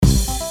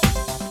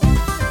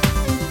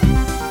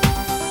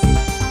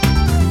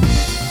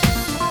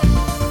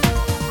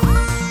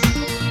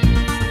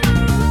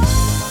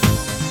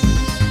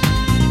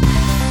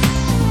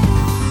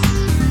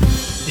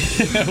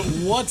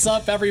What's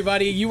up,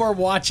 everybody? You are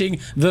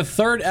watching the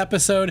third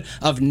episode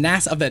of the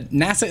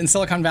NASA in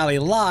Silicon Valley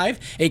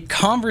Live, a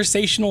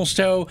conversational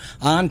show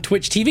on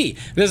Twitch TV.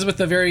 This is with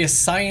the various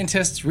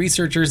scientists,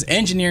 researchers,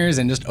 engineers,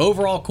 and just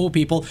overall cool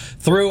people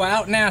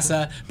throughout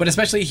NASA, but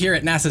especially here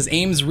at NASA's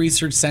Ames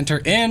Research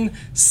Center in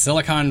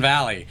Silicon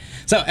Valley.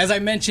 So, as I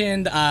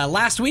mentioned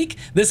last week,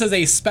 this is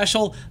a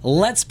special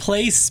Let's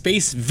Play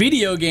Space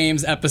video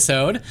games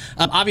episode.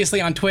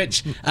 Obviously, on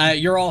Twitch,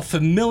 you're all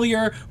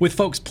familiar with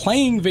folks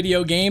playing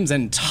video games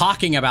and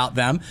talking about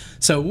them.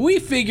 So we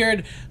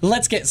figured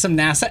let's get some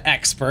NASA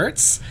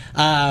experts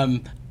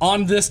on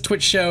this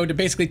Twitch show to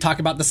basically talk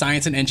about the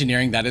science and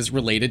engineering that is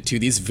related to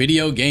these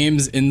video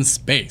games in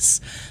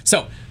space.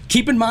 So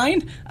keep in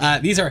mind,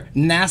 these are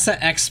NASA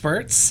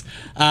experts,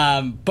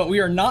 but we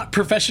are not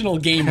professional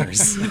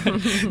gamers.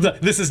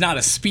 This is not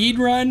a speed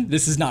run.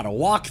 This is not a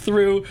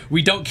walkthrough.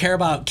 We don't care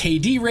about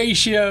KD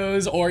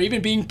ratios or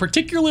even being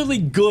particularly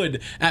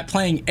good at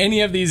playing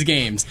any of these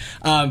games.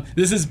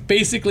 This is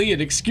basically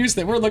an excuse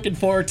that we're looking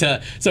for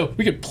so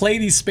we could play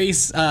these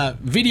space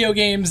video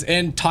games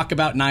and talk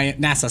about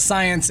NASA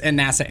science and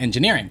NASA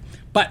engineering.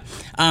 But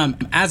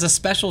as a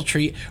special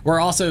treat, we're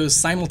also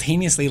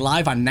simultaneously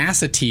live on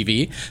NASA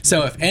TV.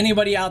 So if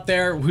anybody out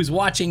there who's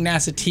watching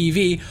NASA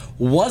TV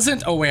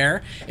wasn't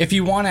aware, if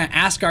you want to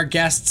ask our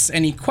guests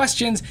any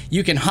questions,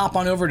 you can hop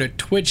on over to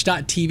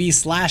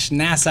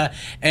twitch.tv/NASA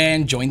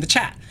and join the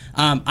chat.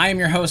 I am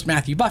your host,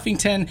 Matthew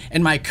Buffington,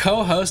 and my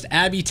co-host,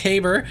 Abby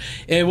Tabor,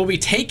 will be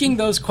taking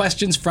those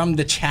questions from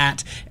the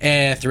chat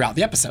throughout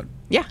the episode.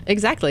 Yeah,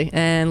 exactly.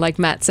 And like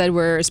Matt said,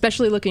 we're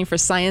especially looking for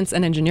science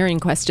and engineering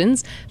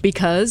questions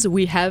because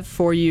we have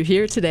for you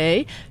here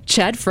today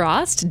Chad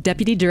Frost,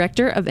 Deputy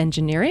Director of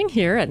Engineering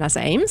here at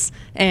NASA Ames,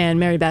 and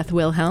Mary Beth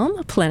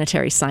Wilhelm,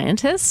 planetary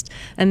scientist.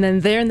 And then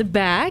there in the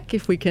back,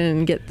 if we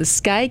can get the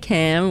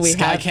Skycam,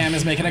 Skycam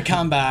is making a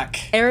comeback.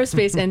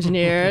 Aerospace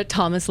engineer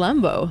Thomas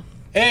Lambot.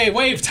 Hey,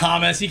 wave,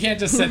 Thomas. You can't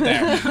just sit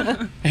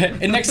there.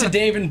 And next to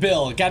Dave and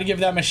Bill, got to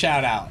give them a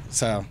shout out.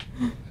 So...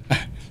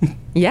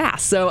 Yeah,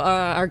 so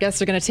our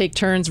guests are going to take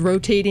turns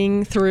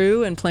rotating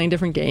through and playing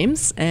different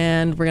games,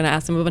 and we're going to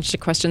ask them a bunch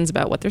of questions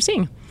about what they're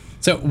seeing.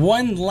 So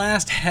one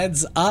last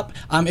heads up,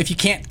 if you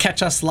can't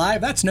catch us live,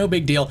 that's no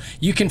big deal.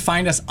 You can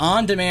find us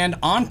on demand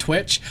on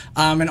Twitch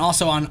and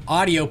also on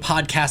audio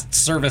podcast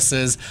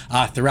services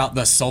throughout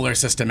the solar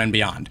system and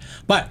beyond.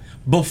 But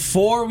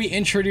before we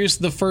introduce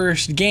the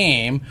first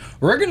game,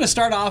 we're going to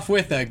start off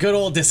with a good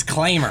old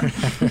disclaimer.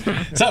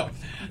 So...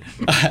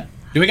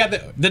 we got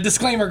the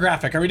disclaimer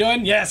graphic. Are we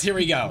doing? Yes, here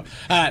we go.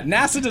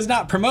 NASA does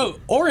not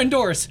promote or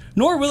endorse,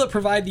 nor will it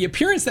provide the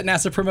appearance that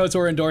NASA promotes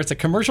or endorse a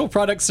commercial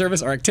product,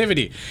 service, or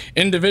activity.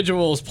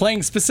 Individuals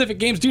playing specific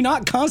games do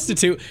not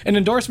constitute an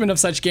endorsement of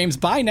such games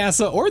by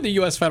NASA or the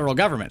U.S. federal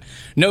government.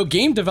 No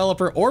game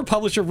developer or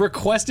publisher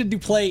requested to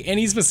play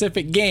any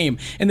specific game,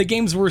 and the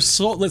games were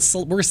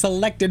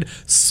selected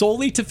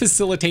solely to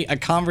facilitate a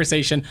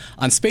conversation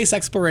on space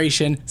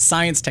exploration,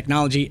 science,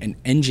 technology, and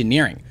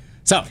engineering.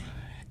 So...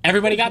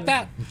 everybody got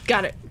that?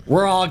 Got it.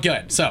 We're all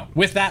good. So,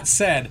 with that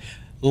said,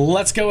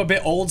 let's go a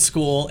bit old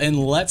school and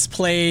let's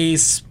play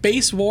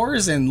Space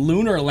Wars and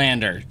Lunar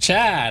Lander.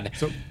 Chad.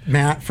 So,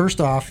 Matt,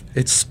 first off,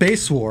 it's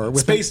Space War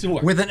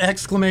with an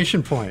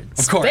exclamation point.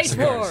 Of course. Space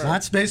War.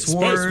 Not Space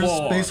Wars,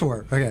 Space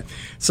War. Okay.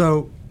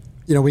 So,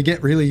 we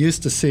get really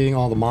used to seeing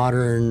all the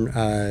modern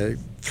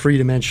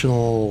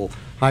three-dimensional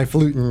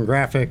highfalutin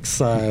graphics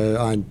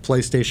on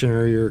PlayStation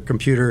or your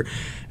computer,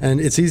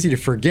 and it's easy to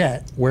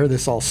forget where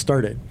this all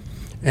started.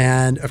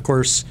 And, of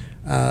course,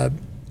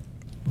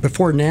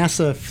 before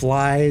NASA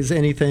flies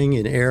anything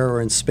in air or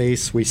in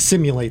space, we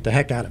simulate the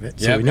heck out of it.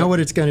 So we know what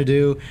it's going to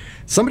do.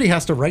 Somebody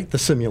has to write the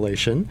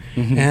simulation.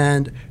 Mm-hmm.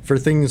 And for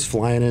things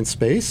flying in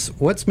space,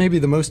 what's maybe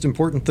the most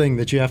important thing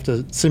that you have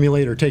to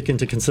simulate or take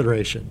into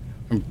consideration?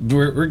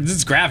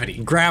 It's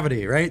gravity.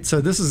 Gravity, right?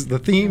 So this is the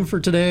theme for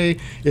today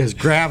is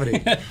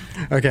gravity.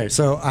 Okay,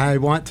 so I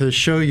want to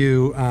show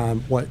you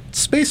what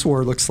Space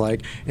War looks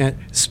like. And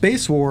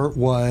Space War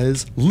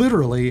was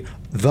literally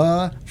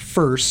the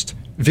first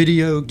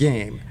video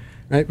game.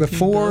 Right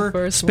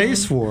before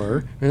Space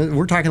War,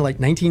 we're talking like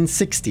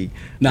 1960.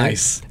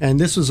 Nice. Right? And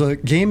this was a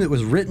game that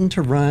was written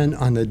to run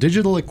on the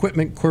Digital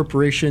Equipment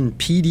Corporation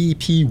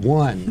PDP-1.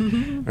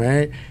 Mm-hmm.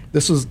 Right.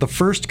 This was the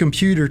first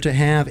computer to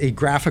have a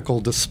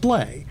graphical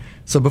display.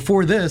 So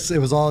before this, it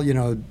was all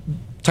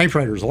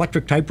typewriters,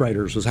 electric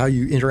typewriters was how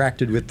you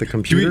interacted with the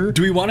computer.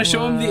 Do we want to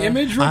show them the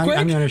image real quick?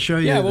 I'm going to show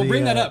you. Yeah, we'll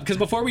bring that up because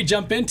before we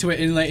jump into it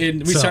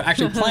and we start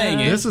actually playing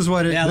it. This is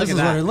what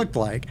it looked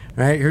like.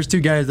 Right, here's two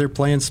guys. They're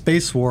playing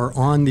Space War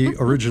on the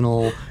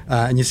original,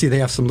 and you see they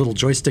have some little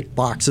joystick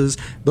boxes.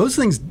 Those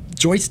things,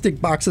 joystick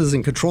boxes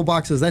and control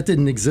boxes, that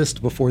didn't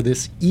exist before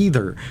this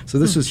either. So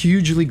this was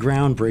hugely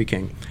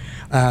groundbreaking.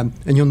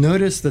 And you'll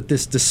notice that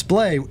this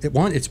display,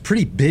 it's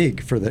pretty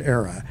big for the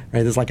era,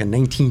 right? There's like a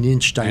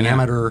 19-inch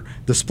diameter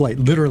display,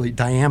 literally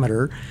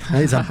diameter.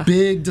 Right? It's a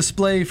big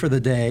display for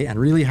the day and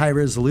really high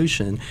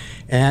resolution.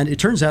 And it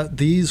turns out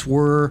these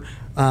were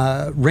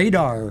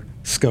radar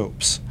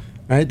scopes.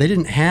 Right? They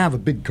didn't have a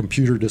big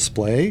computer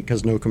display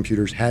because no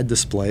computers had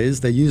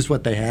displays. They used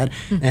what they had,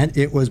 and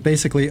it was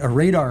basically a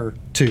radar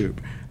tube.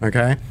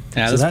 Okay,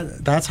 Yeah, so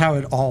that's how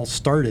it all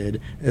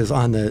started, is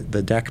on the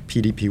DEC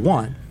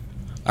PDP-1.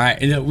 All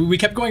right, and we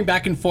kept going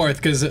back and forth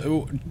because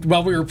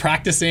while we were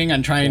practicing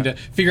and trying to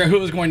figure out who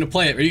was going to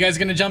play it. Are you guys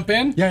going to jump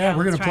in? Yeah,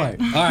 we're going to play.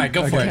 All right,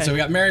 go for it. So we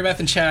got Mary Beth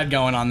and Chad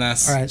going on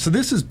this. All right, so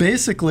this is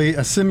basically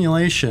a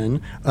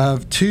simulation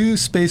of two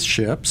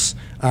spaceships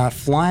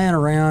flying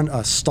around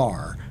a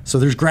star. So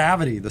there's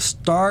gravity. The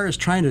star is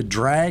trying to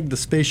drag the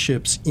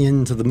spaceships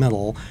into the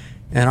middle.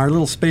 And our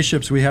little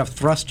spaceships, we have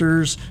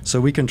thrusters,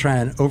 so we can try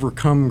and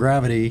overcome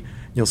gravity.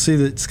 You'll see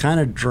that it's kind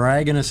of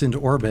dragging us into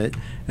orbit,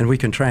 and we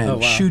can try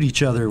and shoot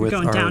each other with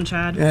going our... down,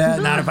 Chad.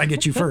 Not if I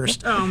get you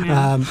first. Oh,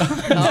 man.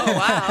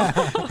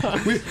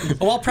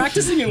 While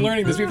practicing and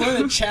learning this, we've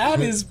learned that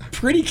Chad is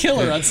pretty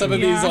killer on some of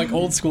these like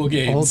old school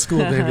games. Old school,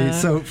 baby.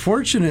 So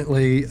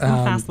fortunately... I'm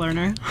a fast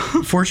learner.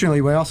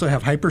 Fortunately, we also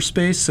have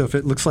hyperspace, so if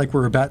it looks like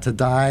we're about to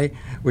die,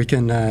 we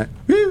can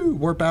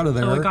warp out of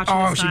there. Oh, I got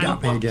you this she time.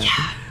 got me again.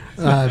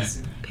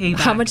 Payback.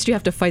 How much do you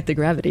have to fight the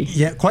gravity?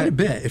 Yeah, quite a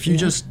bit. If you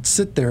just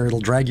sit there, it'll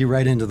drag you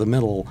right into the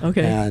middle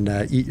and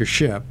eat your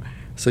ship.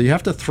 So you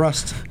have to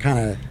thrust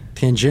kind of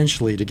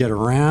tangentially to get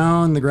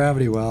around the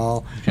gravity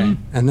well,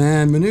 and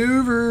then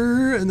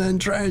maneuver, and then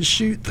try and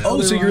shoot the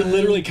other so you're one.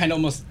 literally kind of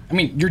almost,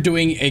 you're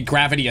doing a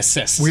gravity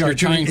assist. We are you're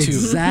trying to...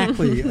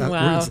 exactly.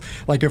 Wow.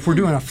 Like if we're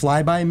doing a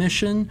flyby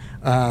mission,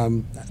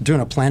 doing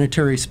a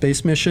planetary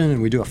space mission,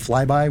 and we do a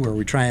flyby where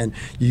we try and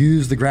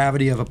use the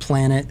gravity of a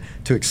planet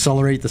to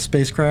accelerate the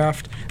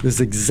spacecraft, this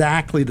is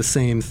exactly the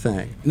same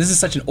thing. And this is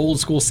such an old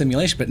school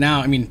simulation, but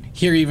now,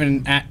 here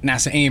even at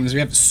NASA Ames, we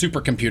have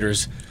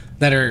supercomputers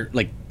that are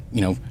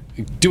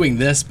doing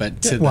this,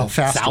 but to the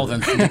faster.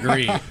 1,000th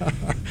degree.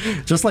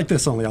 Just like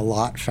this, only a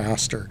lot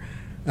faster.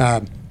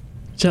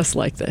 Just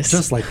like this.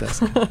 Just like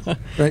this.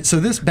 Right.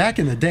 So this, back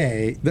in the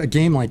day, a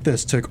game like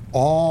this took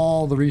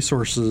all the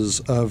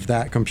resources of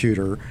that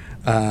computer.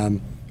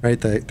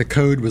 Right. The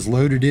code was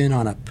loaded in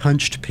on a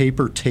punched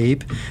paper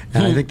tape,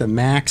 and I think the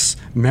max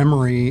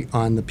memory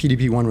on the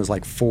PDP-1 was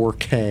like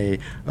 4K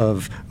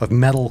of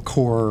metal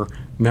core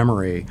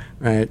memory.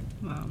 Right.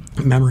 Wow.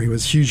 Memory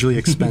was hugely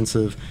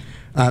expensive.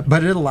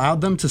 But it allowed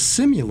them to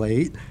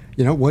simulate,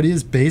 what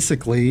is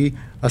basically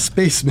a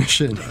space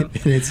mission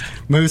in its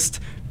most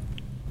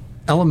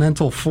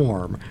elemental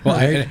form. Well,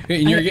 right?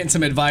 and you're getting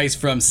some advice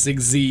from Sig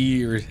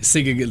or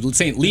Sig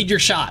saying, lead your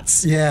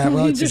shots. Yeah,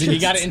 well, you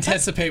got to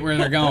anticipate where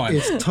they're going.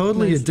 It's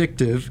totally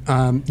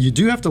addictive. You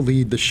do have to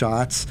lead the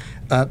shots,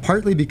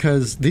 partly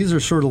because these are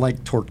sort of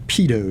like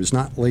torpedoes,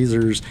 not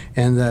lasers,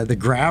 and the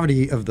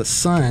gravity of the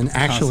sun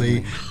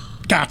actually...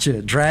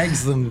 Gotcha.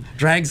 Drags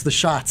the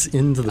shots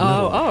into the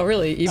middle. Oh,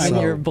 really? Even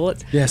your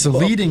bullets? Yeah, so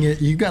leading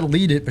it, you've got to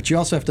lead it, but you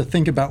also have to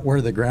think about where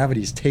the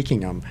gravity's taking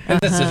them. And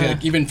that's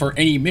just, even for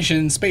any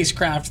mission,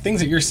 spacecraft, things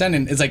that you're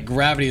sending, it's like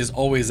gravity is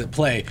always at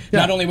play.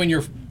 Yeah. Not only when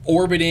you're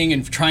orbiting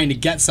and trying to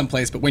get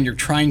someplace, but when you're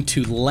trying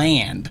to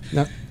land.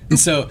 Yep. And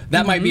so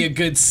that might be a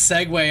good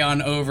segue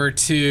on over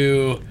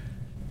to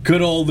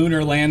good old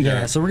lunar lander.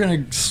 Yeah, so we're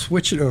going to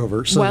switch it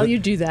over. So While you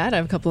do that, I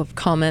have a couple of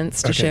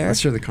comments to share. Let's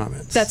share the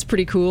comments. That's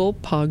pretty cool,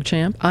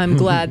 PogChamp. I'm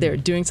glad they're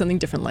doing something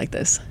different like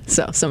this.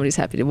 So somebody's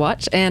happy to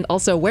watch. And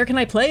also, where can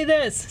I play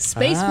this?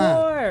 Space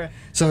War!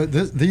 So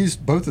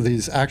both of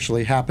these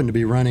actually happen to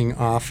be running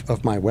off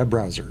of my web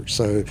browser,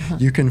 so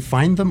you can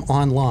find them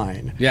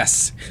online.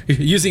 Yes,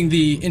 using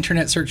the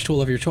internet search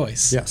tool of your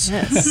choice. Yes.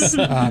 Yes.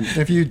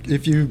 If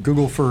you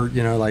Google for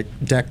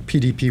DEC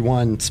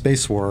PDP-1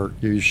 Space War,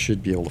 you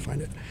should be able to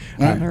find it.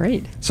 All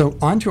right. So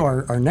on to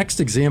our next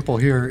example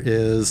here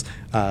is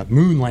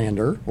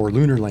Moonlander or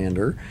Lunar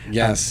Lander.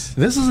 Yes.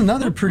 This is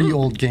another pretty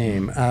old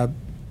game.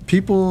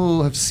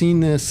 People have seen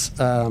this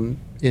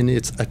in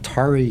its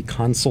Atari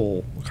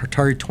console,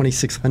 Atari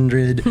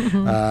 2600,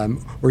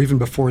 or even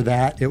before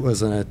that, it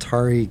was an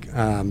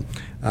Atari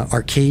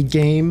arcade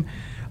game.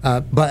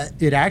 But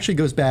it actually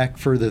goes back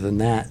further than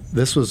that.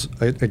 This was,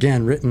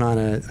 again, written on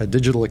a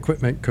digital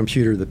equipment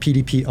computer, the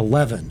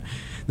PDP-11.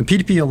 The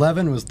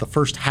PDP-11 was the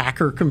first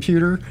hacker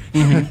computer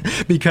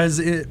because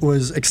it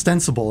was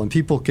extensible and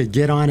people could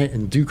get on it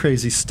and do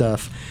crazy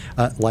stuff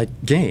like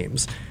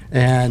games.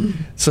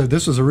 And so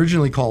this was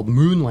originally called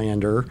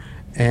Moonlander,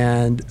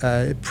 and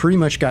it pretty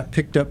much got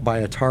picked up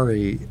by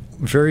Atari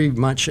very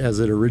much as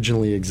it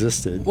originally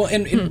existed. Well,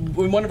 in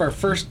one of our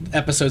first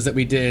episodes that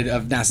we did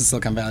of NASA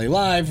Silicon Valley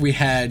Live, we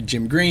had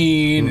Jim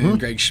Green and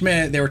Greg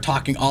Schmidt. They were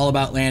talking all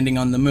about landing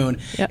on the moon.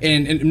 Yep.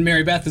 And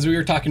Mary Beth, as we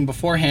were talking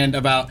beforehand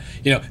about,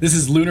 this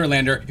is Lunar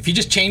Lander. If you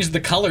just change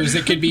the colors,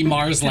 it could be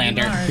Mars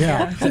Lander.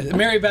 Yeah.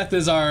 Mary Beth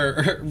is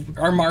our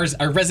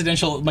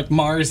residential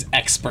Mars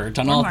expert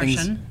on all Martian,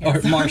 things.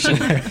 yes. Or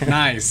Martian.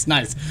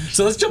 Nice.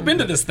 So let's jump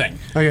into this thing.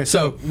 Okay,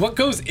 So what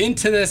goes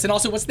into this, and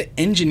also what's the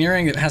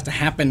engineering that has to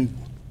happen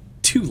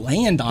to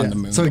land on the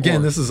moon. So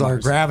again, or this is our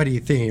Mars. gravity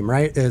theme,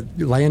 right?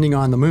 Landing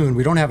on the moon,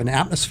 we don't have an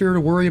atmosphere to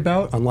worry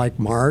about, unlike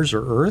Mars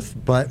or Earth,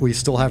 but we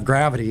still have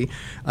gravity.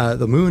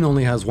 The moon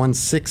only has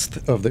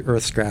 1/6 of the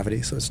Earth's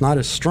gravity, so it's not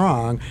as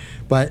strong.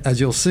 But as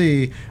you'll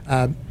see,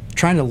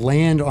 trying to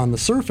land on the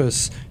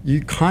surface,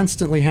 you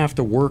constantly have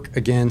to work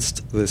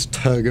against this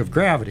tug of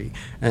gravity.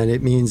 And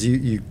it means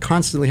you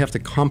constantly have to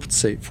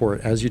compensate for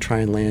it as you try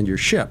and land your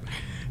ship.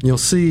 And you'll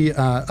see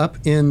up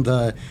in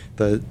the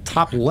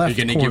top left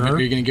corner. Are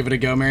you going to give it a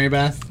go, Mary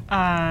Beth?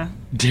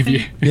 Did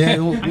you? Yeah,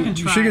 can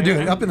she try. could do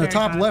it. Up in the Very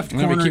top fast. left I'm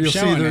gonna corner, keep you'll see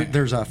showing it.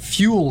 there's a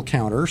fuel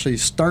counter. So you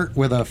start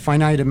with a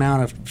finite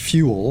amount of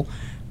fuel.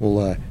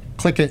 We'll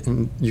click it,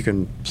 and you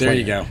can play There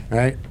you it. go. All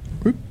right.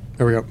 Whoop,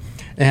 there we go.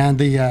 And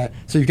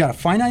so you've got a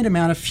finite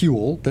amount of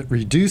fuel that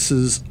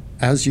reduces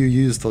as you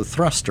use the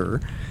thruster,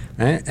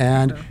 right?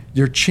 And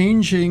you're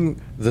changing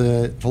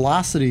the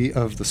velocity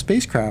of the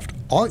spacecraft.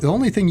 The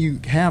only thing you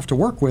have to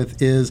work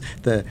with is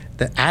the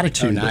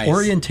attitude, nice. the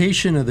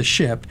orientation of the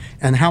ship,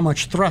 and how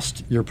much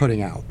thrust you're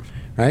putting out,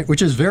 right?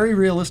 Which is very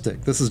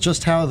realistic. This is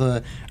just how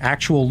the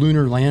actual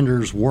lunar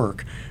landers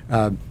work.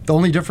 The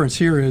only difference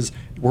here is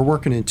we're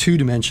working in 2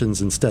 dimensions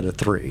instead of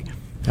 3,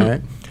 all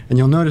right? And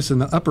you'll notice in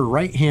the upper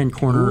right-hand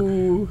corner,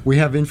 we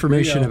have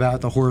information go.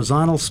 about the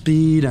horizontal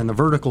speed and the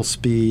vertical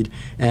speed,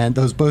 and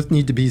those both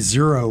need to be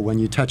 0 when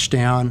you touch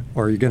down,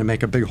 or you're going to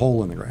make a big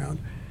hole in the ground.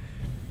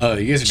 Oh,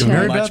 you guys are doing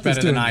Mary much Beth is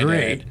better doing than I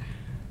great. did.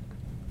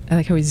 I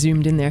like how he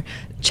zoomed in there.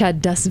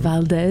 Chad Das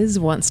Valdez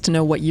wants to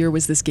know what year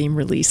was this game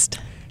released.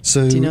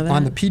 So Do you know that?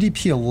 on the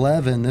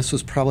PDP-11, this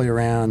was probably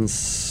around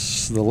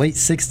the late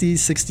 60s,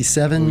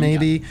 67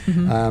 maybe,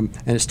 Mm-hmm.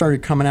 and it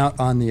started coming out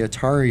on the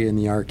Atari in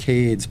the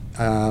arcades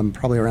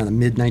probably around the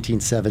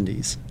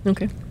mid-1970s.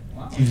 Okay.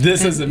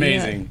 This is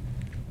amazing.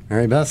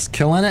 Mary Beth's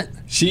killing it,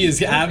 She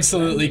is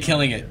absolutely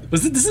killing it.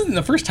 This isn't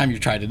the first time you've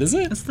tried it, is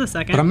it? This is the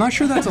second. but I'm not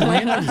sure that's a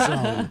landing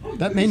zone.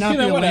 That may not You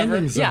know, be a whatever.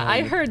 landing zone. Yeah,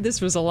 I heard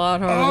this was a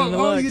lot harder than it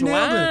Oh, looked. you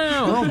nailed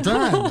Wow. it. Well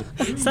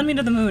done. Send me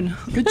to the moon.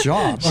 Good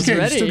job. Okay, you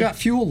ready. still got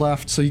fuel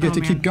left, so you get Oh, to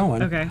man. keep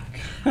going. Okay.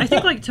 I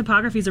think like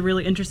topography is a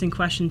really interesting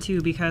question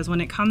too, because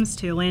when it comes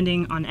to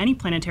landing on any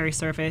planetary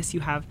surface, you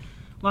have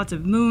lots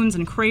of moons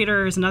and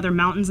craters and other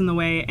mountains in the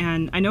way.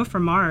 And I know for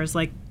Mars,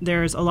 like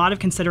there's a lot of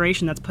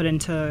consideration that's put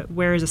into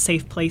where is a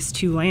safe place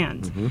to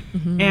land.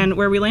 And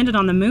where we landed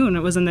on the moon,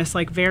 it was in this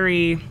like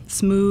very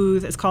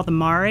smooth. It's called the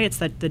mare. It's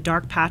the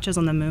dark patches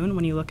on the moon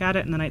when you look at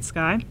it in the night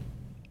sky.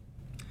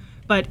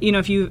 But you know,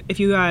 if you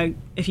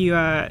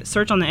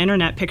search on the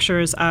internet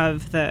pictures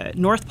of the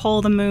North Pole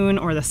of the moon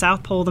or the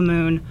South Pole of the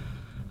moon,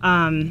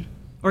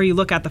 or you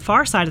look at the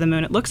far side of the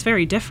moon, it looks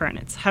very different.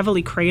 It's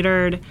heavily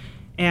cratered,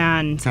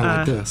 and Kinda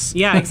like this.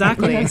 Yeah,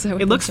 exactly. Yes, I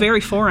would It looks think so.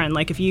 very foreign.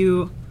 Like if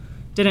you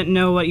didn't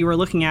know what you were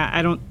looking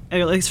at,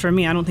 at least for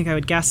me, I don't think I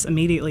would guess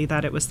immediately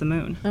that it was the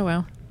moon. Oh,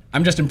 wow.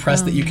 I'm just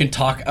impressed that you can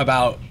talk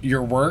about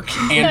your work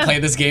and play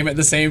this game at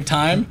the same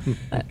time.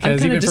 I'm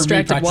kind of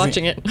distracted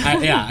watching it.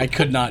 I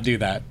could not do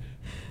that.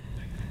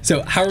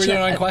 So how are we doing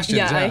on questions?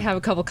 Yeah, I have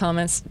a couple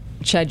comments.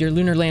 Chad, your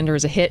lunar lander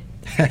is a hit.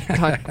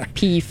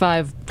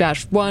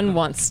 P5-1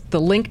 wants the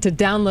link to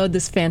download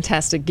this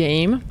fantastic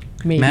game.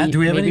 Maybe, Matt, do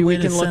we have any maybe way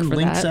we to can look send for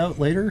links that. out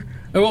later?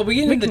 Well, we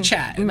get in the can-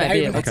 chat. we might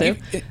be able to.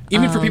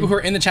 Even for people who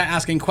are in the chat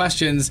asking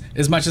questions,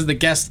 as much as the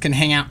guests can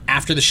hang out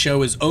after the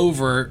show is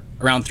over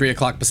around 3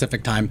 o'clock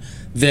Pacific time,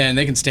 then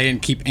they can stay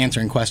and keep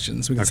answering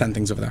questions. We can send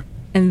things over there.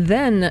 And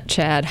then,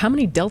 Chad, how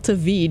many delta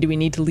V do we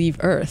need to leave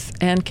Earth?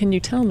 And can you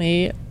tell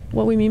me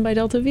what we mean by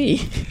delta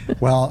V?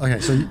 Well, okay,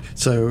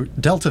 so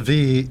delta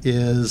V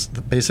is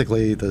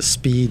basically the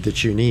speed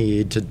that you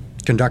need to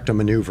conduct a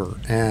maneuver.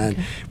 And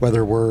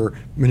whether we're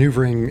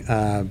maneuvering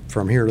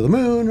from here to the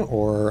moon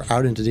or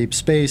out into deep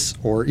space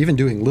or even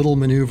doing little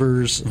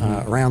maneuvers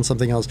around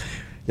something else,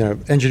 you know,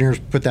 engineers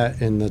put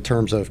that in the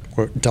terms of,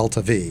 quote,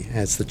 delta V. And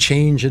it's the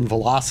change in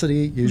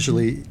velocity,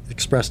 usually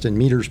expressed in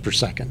meters per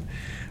second.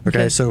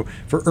 Okay, so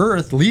for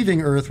Earth,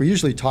 leaving Earth, we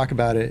usually talk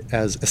about it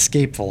as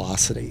escape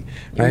velocity,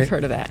 right? We've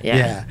heard of that,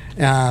 yeah.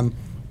 Yeah,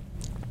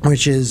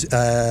 which is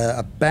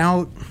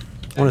about,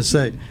 I want to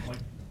say,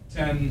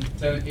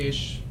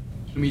 10-ish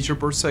kilometer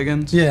per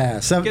second. yeah,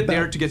 so Get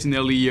there to get in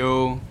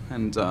LEO,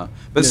 and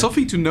but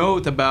something to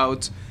note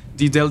about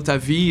the delta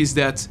V is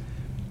that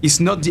it's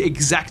not the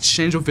exact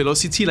change of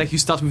velocity. Like you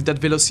start with that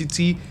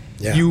velocity,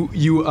 Yeah.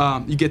 you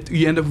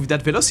end up with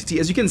that velocity.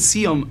 As you can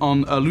see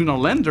on a lunar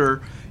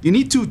lander, you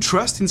need to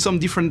thrust in some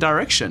different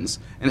directions,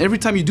 and every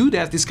time you do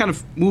that, it's kind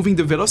of moving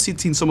the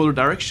velocity in some other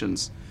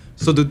directions.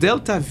 So the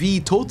delta V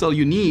total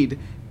you need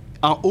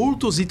are all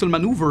those little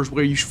maneuvers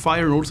where you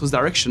fire in all those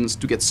directions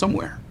to get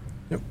somewhere.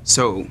 Yep.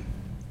 So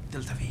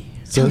Delta V.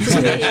 So,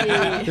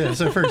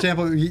 so for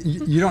example,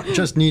 you don't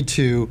just need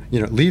to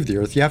leave the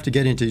Earth. You have to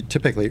get into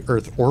typically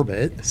Earth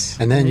orbit,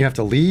 and then you have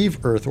to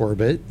leave Earth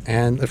orbit.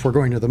 And if we're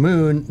going to the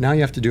Moon, now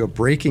you have to do a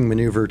braking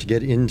maneuver to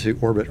get into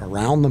orbit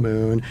around the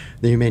Moon.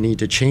 Then you may need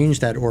to change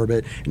that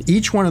orbit, and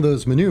each one of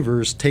those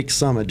maneuvers takes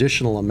some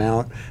additional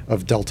amount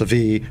of delta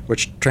V,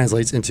 which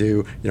translates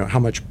into how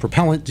much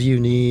propellant do you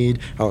need,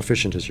 how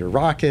efficient is your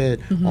rocket,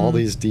 all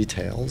these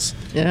details.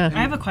 Yeah.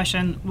 I have a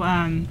question.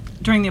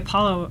 During the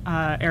Apollo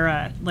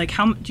era, like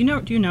how do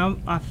you know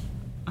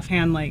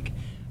offhand like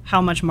how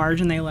much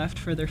margin they left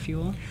for their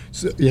fuel?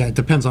 So, yeah, it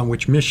depends on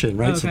which mission,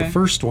 right? So the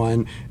first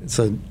one,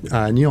 so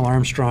Neil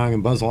Armstrong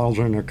and Buzz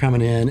Aldrin are coming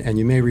in, and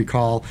you may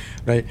recall,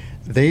 right?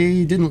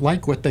 They didn't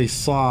like what they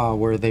saw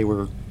where they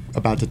were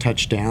about to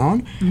touch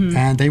down,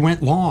 and they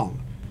went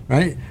long,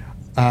 right?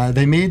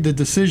 They made the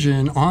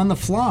decision on the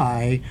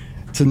fly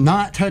to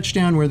not touch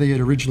down where they had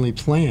originally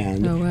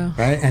planned,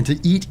 right, and to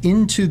eat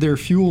into their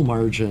fuel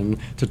margin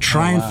to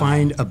try and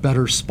find a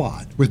better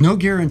spot, with no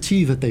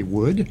guarantee that they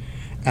would.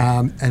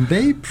 And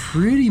they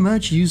pretty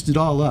much used it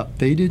all up.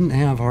 They didn't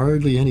have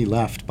hardly any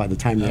left by the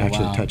time they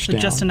actually touched down.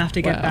 Just enough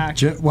to get back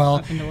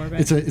up into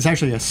orbit. It's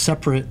actually a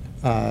separate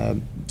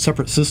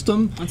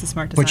system. That's a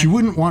smart design. But you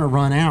wouldn't want to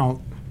run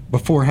out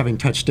before having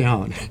touched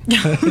down.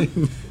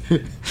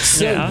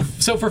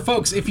 So for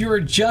folks, if you were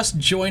just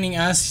joining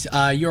us,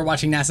 you're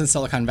watching NASA in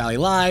Silicon Valley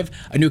Live,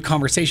 a new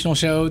conversational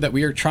show that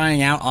we are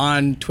trying out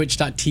on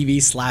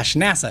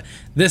twitch.tv/NASA.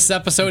 This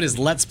episode is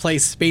Let's Play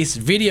Space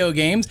Video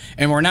Games,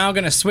 and we're now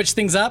going to switch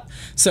things up.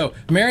 So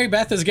Mary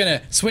Beth is going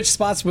to switch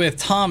spots with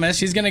Thomas.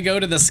 She's going to go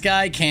to the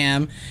sky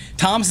cam.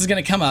 Thomas is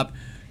going to come up.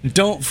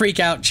 Don't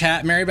freak out,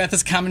 chat. Mary Beth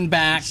is coming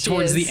back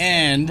towards the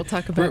end. We'll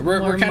talk about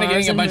We're kind of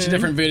getting a bunch of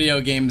different video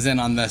games in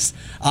on this.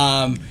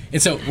 And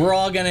so we're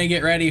all going to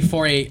get ready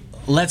for a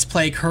Let's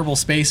Play Kerbal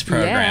Space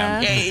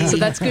program. Yeah. So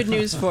that's good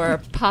news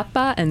for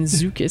Papa and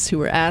Zukis, who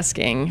were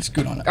asking,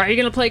 Scoot on up. are you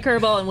going to play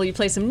Kerbal, and will you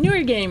play some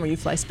newer game where you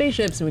fly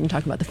spaceships, and we can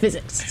talk about the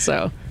physics.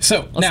 So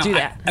let's do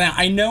that.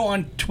 I know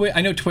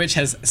I know Twitch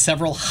has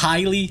several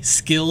highly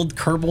skilled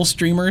Kerbal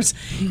streamers.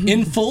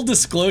 In full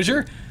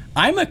disclosure,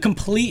 I'm a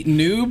complete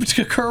noob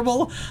to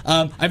Kerbal.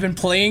 I've been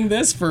playing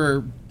this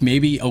for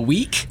maybe a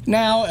week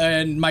now,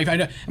 and my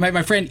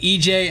friend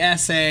EJ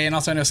SA, and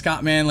also I know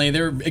Scott Manley,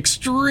 they're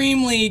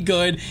extremely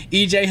good.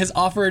 EJ has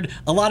offered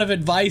a lot of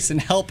advice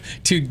and help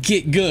to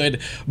get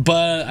good,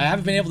 but I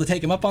haven't been able to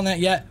take him up on that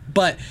yet.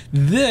 But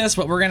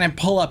what we're going to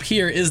pull up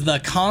here is the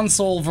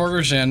console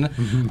version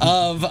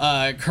of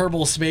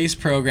Kerbal Space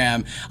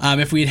Program.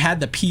 If we'd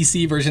had the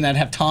PC version, I'd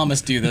have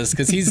Thomas do this,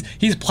 because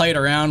he's played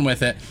around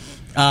with it.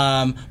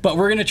 But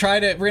we're gonna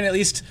at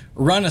least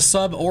run a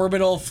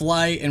suborbital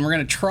flight, and we're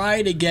gonna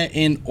try to get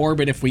in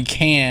orbit if we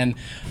can,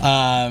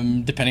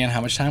 depending on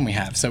how much time we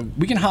have. So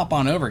we can hop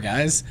on over,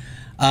 guys.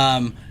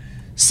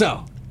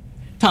 So,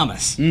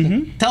 Thomas,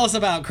 tell us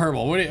about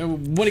Kerbal.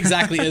 What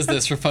exactly is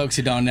this for folks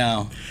who don't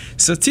know?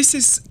 So this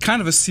is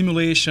kind of a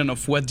simulation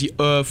of what the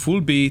Earth will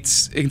be.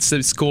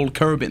 It's called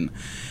Kerbin,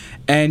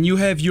 and you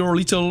have your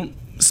little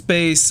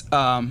space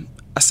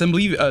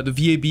assembly, the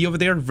VAB over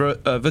there,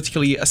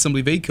 vertically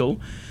assembly vehicle,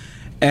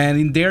 and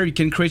in there you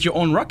can create your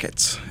own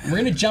rockets. We're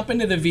going to jump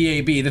into the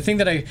VAB. The thing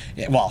that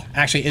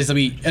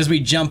as we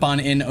jump on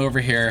in over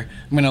here,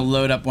 I'm going to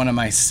load up one of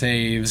my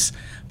saves.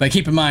 But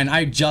keep in mind,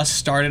 I just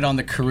started on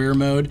the career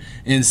mode,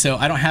 and so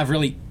I don't have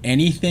really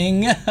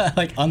anything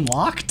like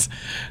unlocked.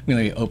 I'm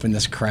going to open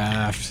this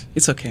craft.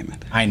 It's okay, man.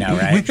 I know,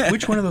 right?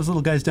 Which one of those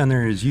little guys down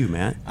there is you,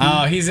 Matt?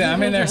 Oh,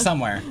 I'm in there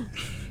somewhere.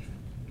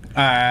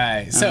 All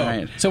right.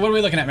 So what are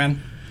we looking at,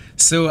 man?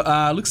 So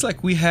looks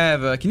like we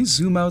have. Can you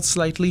zoom out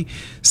slightly?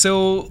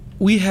 So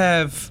we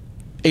have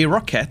a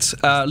rocket,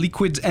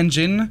 liquid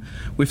engine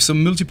with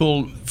some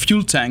multiple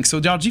fuel tanks. So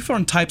there are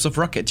different types of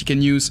rocket. You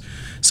can use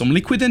some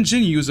liquid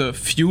engine. You use a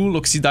fuel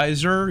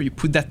oxidizer. You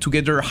put that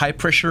together, high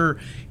pressure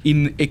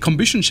in a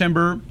combustion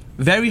chamber.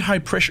 Very high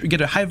pressure. You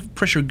get a high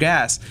pressure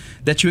gas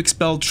that you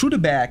expel through the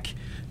back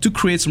to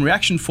create some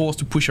reaction force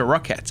to push a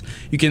rocket.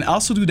 You can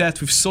also do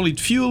that with solid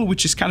fuel,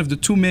 which is kind of the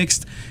two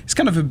mixed. It's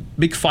kind of a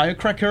big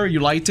firecracker. You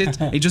light it,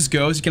 it just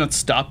goes. You cannot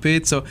stop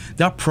it. So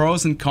there are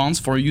pros and cons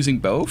for using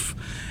both.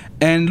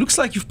 And looks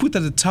like you've put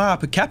at the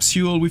top a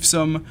capsule with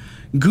some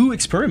goo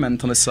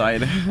experiment on the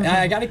side.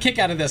 I got a kick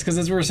out of this, because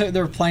as we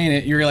were playing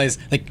it, you realize,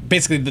 like,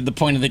 basically the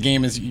point of the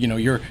game is,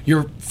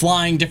 you're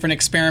flying different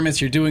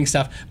experiments, you're doing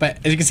stuff. But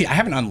as you can see, I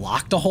haven't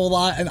unlocked a whole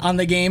lot on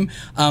the game.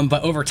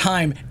 But over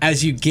time,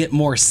 as you get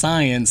more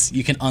science,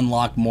 you can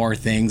unlock more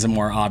things and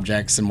more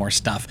objects and more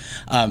stuff.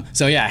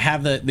 So yeah, I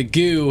have the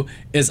goo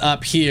is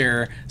up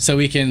here, so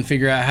we can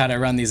figure out how to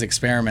run these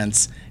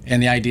experiments.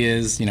 And the idea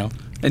is,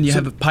 And you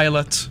have a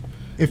pilot.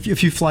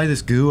 If you fly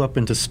this goo up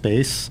into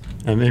space,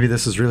 and maybe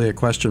this is really a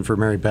question for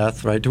Mary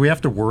Beth, right? Do we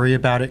have to worry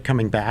about it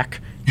coming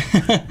back?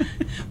 I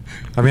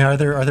mean, are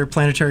there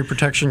planetary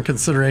protection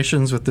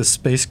considerations with this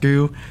space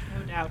goo?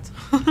 No doubt.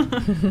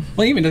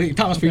 Well, even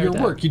Thomas, for your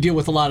work, you deal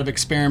with a lot of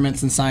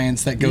experiments and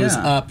science that goes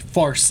up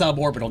for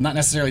suborbital, not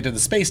necessarily to the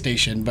space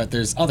station, but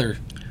there's other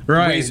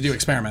ways to do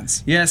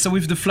experiments. Yeah, so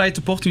with the Flight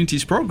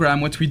Opportunities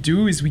Program, what we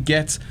do is we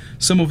get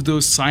some of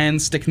those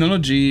science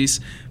technologies.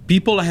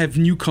 People have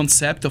new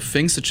concept of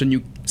things, such a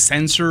new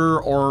sensor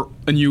or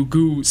a new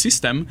goo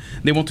system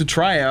they want to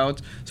try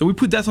out. So we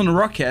put that on a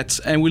rocket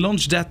and we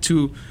launch that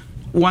to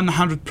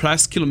 100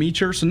 plus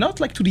kilometers, so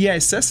not like to the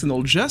ISS and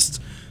all, just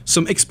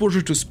some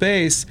exposure to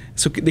space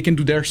so they can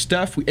do their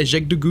stuff. We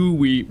eject the goo,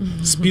 we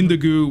spin the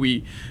goo,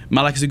 we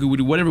malax the goo, we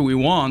do whatever we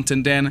want,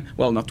 and then,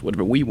 well, not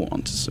whatever we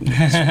want, so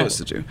we're supposed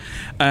to do.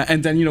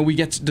 And then, we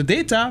get the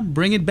data,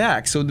 bring it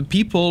back. So the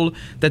people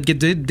that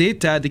get the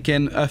data, they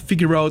can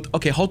figure out,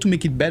 okay, how to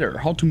make it better,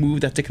 how to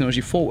move that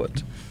technology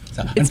forward.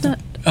 So, it's not.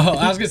 Oh,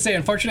 I was going to say,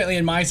 unfortunately,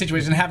 in my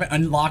situation, I haven't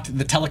unlocked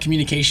the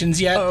telecommunications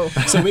yet. Oh.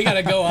 So we got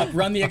to go up,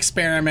 run the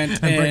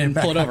experiment, and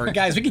pull it over.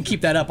 Guys, we can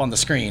keep that up on the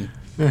screen.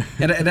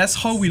 And that's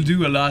how we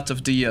do a lot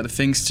of the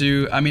things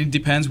too. I mean, it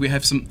depends. We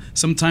have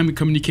sometime we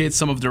communicate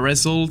some of the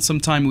results.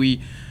 Sometime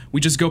we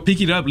just go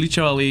pick it up,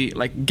 literally,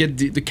 like get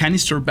the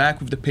canister back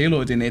with the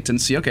payload in it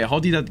and see, okay, how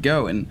did that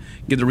go, and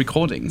get the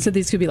recording. So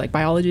these could be like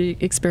biology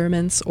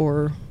experiments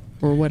or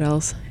what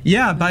else?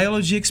 Yeah,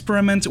 biology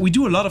experiments. We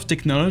do a lot of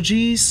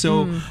technology.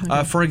 So,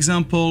 for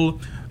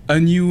example, a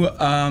new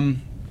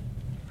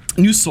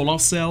solar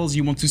cells.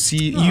 You want to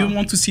see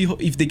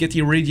if they get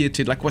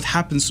irradiated, like what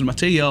happens to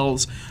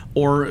materials,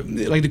 or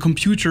like the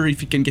computer,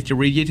 if it can get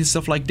irradiated,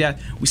 stuff like that.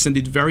 We send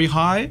it very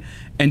high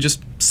and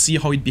just see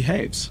how it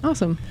behaves.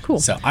 Awesome,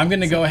 cool. So I'm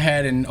going to go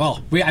ahead and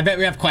I bet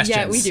we have questions.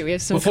 Yeah, we do. We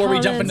have some before we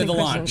jump into the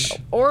questions.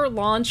 launch. Or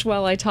launch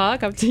while I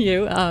talk. Up to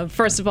you.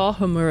 First of all,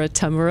 Homura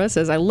Tamura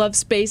says, "I love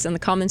space and the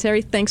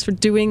commentary. Thanks for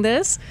doing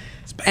this."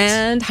 Space.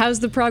 And how's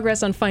the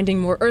progress on finding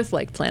more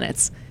Earth-like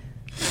planets?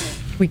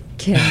 We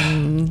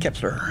can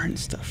Kepler and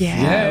stuff.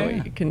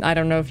 Yeah. We can. I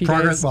don't know if you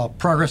guys. Well,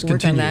 progress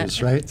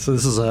continues, right? So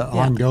this is an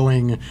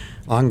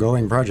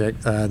ongoing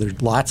project.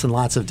 There's lots and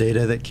lots of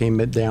data that came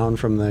down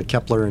from the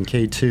Kepler and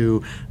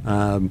K2.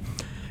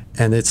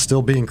 And it's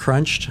still being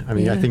crunched. I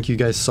mean, I think you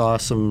guys saw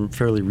some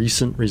fairly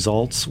recent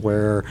results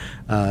where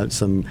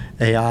some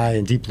AI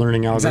and deep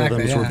learning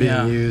algorithms were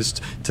being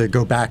used to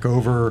go back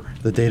over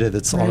the data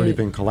that's already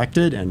been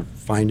collected and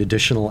find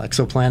additional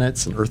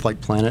exoplanets and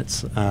Earth-like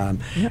planets.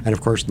 And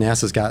of course,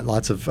 NASA's got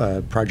lots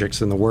of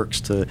projects in the works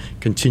to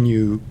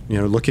continue,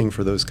 looking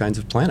for those kinds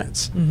of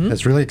planets.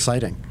 It's really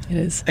exciting. It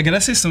is. I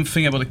gotta say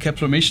something about the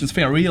Kepler missions.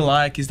 Thing I really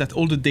like is that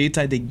all the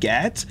data they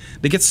get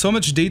so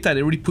much data,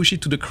 they really push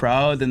it to the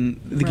crowd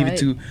and they give it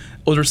to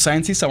other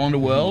scientists around the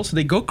world. So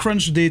they go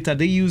crunch data,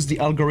 they use the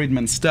algorithm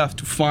and stuff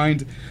to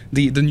find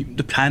the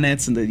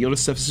planets and the other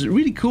stuff. It's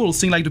really cool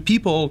seeing like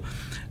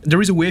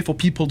there is a way for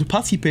people to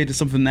participate in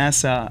some of the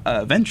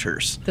NASA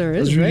ventures. There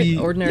is, really,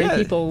 right? Ordinary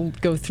people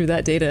go through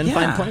that data and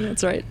find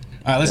planets, right?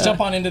 All right, let's jump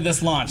on into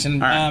this launch.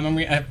 And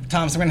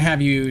Thomas, I'm going to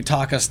have you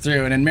talk us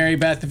through. And then Mary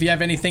Beth, if you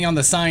have anything on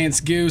the science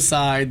goo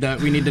side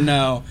that we need to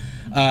know,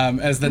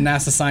 as the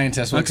NASA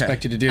scientist, we'll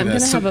expect you to do this. I'm going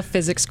to have a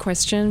physics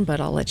question,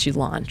 but I'll let you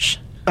launch.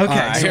 Okay,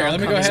 right, so here, let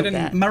me go ahead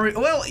and...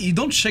 Well, you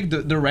don't check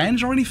the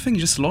range or anything,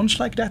 you just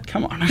launch like that?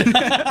 Come on.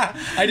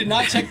 I did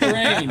not check the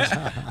range.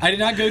 I did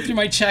not go through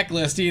my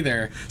checklist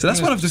either. So that's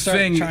one of the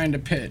things... trying to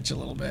pitch a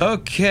little bit.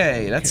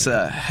 Okay, that's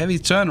a heavy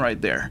turn right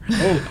there.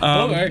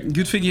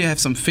 Good thing you have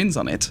some fins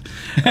on it.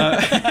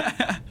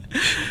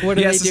 What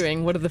are they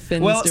doing? What are the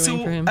fins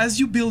doing for him? As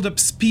you build up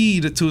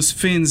speed, those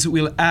fins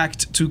will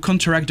act to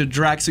counteract the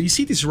drag. So you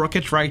see this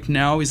rocket right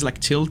now is like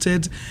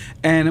tilted,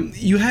 and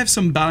you have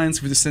some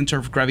balance with the center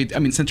of gravity,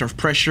 center of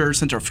pressure,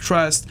 center of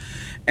thrust,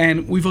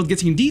 and without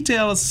getting in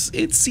details,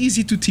 it's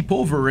easy to tip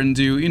over and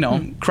do,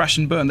 crash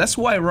and burn. That's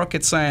why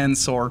rocket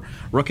science or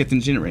rocket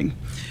engineering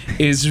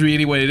is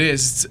really what it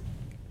is. It's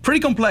pretty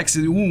complex.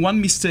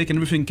 One mistake and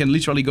everything can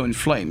literally go in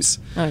flames.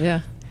 Oh,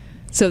 yeah.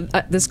 So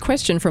this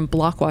question from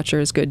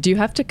Blockwatcher is good. Do you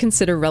have to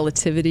consider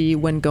relativity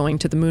when going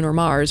to the moon or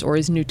Mars, or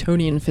is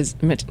Newtonian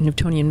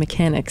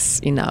mechanics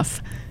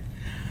enough?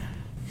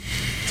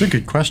 It's a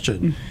good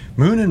question.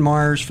 Moon and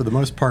Mars, for the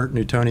most part,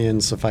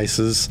 Newtonian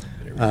suffices.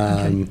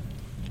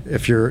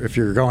 If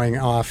you're going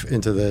off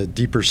into the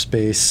deeper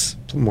space,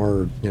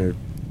 more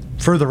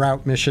further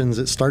out missions,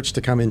 it starts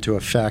to come into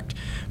effect.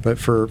 But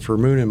for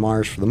Moon and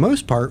Mars, for the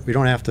most part, we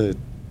don't have to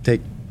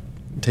take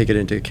it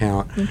into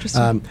account.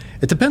 Interesting.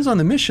 It depends on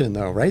the mission,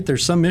 though, right?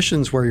 There's some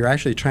missions where you're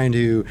actually trying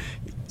to,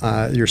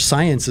 your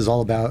science is all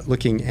about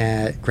looking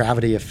at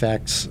gravity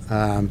effects,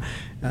 trying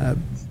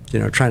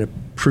to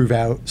prove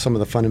out some of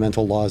the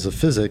fundamental laws of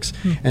physics.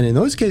 And in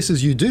those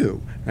cases, you do,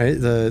 right?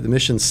 The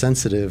mission's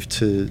sensitive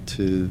to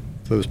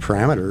those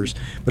parameters.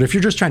 But if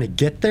you're just trying to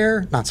get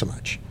there, not so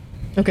much.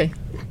 Okay.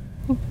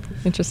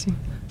 Interesting.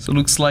 So it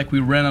looks like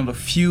we ran out of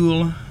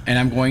fuel. And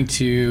I'm going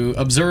to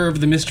observe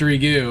the mystery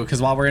goo,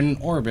 because while we're in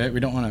orbit, we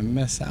don't want to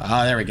miss out.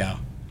 Oh, there we go.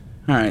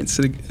 All right,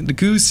 so the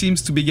goo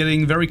seems to be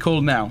getting very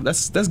cold now.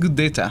 That's good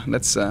data.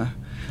 That's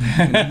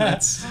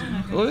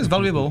always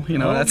valuable.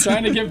 That's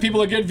trying to give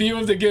people a good view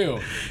of the goo.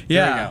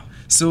 Yeah.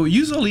 So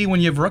usually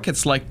when you have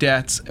rockets like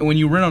that, when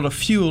you run out of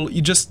fuel,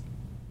 you just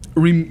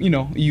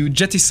you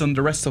jettison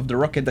the rest of the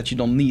rocket that you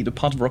don't need, the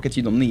part of the rocket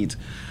you don't need,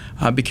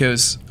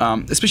 because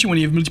especially when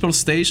you have multiple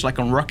stages, like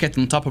on rocket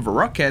on top of a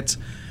rocket,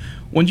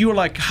 when you're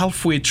like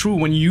halfway through,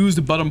 when you use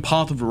the bottom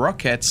part of the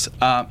rocket,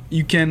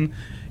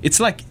 it's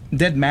like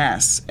dead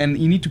mass, and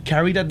you need to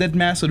carry that dead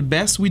mass. So the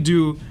best we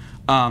do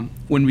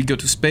when we go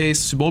to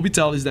space,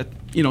 suborbital, is that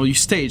you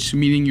stage,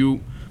 meaning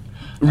you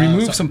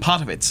remove some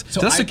part of it. So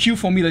that's a cue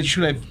for me that you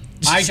should have.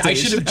 I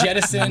should have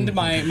jettisoned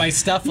my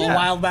stuff a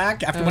while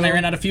back after when I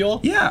ran out of fuel.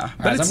 Yeah,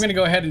 but so I'm gonna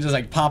go ahead and just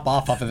like pop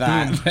off of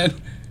that.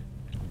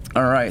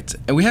 All right,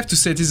 and we have to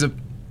say it is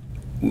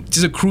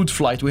a crewed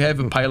flight. We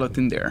have a pilot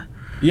in there.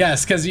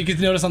 Yes, because you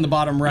can notice on the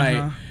bottom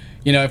right.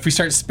 If we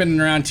start spinning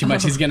around too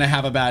much, he's gonna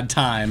have a bad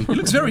time. He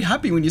looks very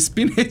happy when you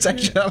spin it.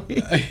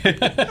 Actually,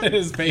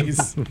 his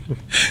face.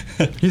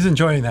 He's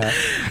enjoying that.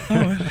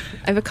 I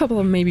have a couple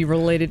of maybe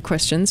related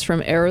questions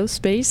from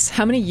aerospace.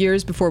 How many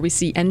years before we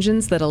see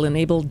engines that'll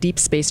enable deep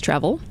space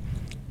travel?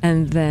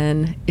 And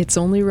then, it's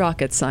only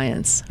rocket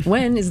science.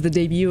 When is the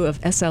debut of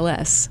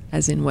SLS,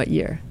 as in what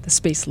year? The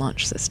Space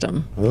Launch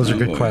System. Well, those are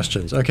good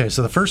questions. Okay,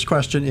 so the first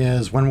question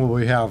is, when will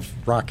we have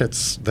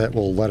rockets that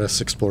will let us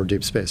explore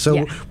deep space?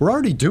 So we're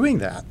already doing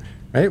that,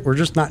 right? We're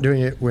just not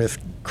doing it with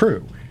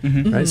crew.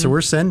 Right, so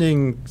we're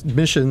sending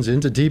missions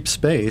into deep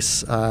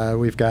space.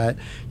 We've got,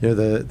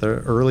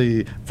 the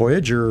early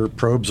Voyager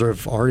probes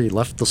have already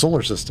left the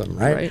solar system,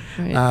 right?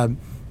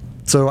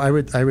 So I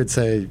would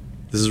say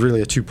this is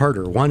really a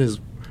two-parter. One is,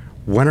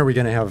 when are we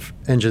going to have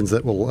engines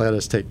that will let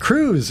us take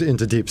crews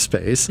into deep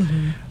space?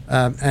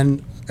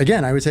 And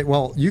again, I would say,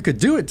 well, you could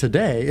do it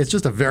today. It's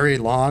just a very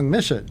long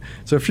mission.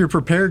 So if you're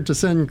prepared to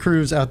send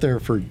crews out there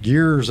for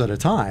years at a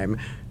time,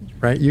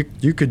 right,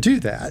 you could do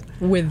that.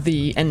 With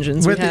the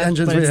engines we have,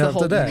 but it's the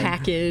whole today.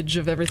 Package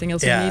of everything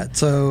else we need.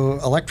 So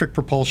electric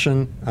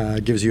propulsion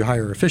gives you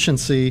higher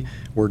efficiency.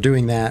 We're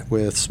doing that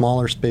with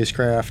smaller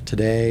spacecraft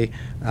today.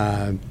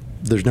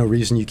 There's no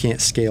reason you can't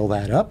scale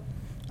that up.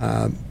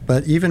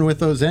 But even with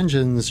those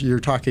engines, you're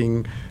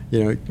talking,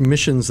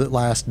 missions that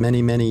last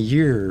many, many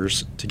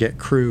years to get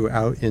crew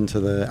out into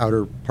the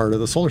outer part of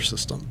the solar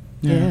system.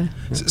 Yeah.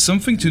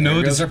 Something to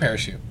note goes is our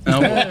parachute.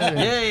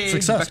 Yay!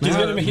 Success.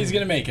 He's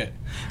gonna make it.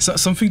 So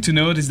something to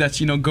note is that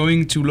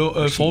going to low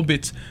Earth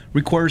orbit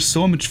requires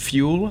so much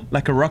fuel.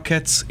 Like a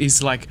rocket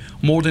is like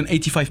more than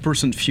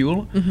 85%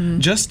 fuel.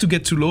 Just to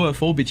get to low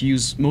Earth orbit, you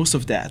use most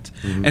of that,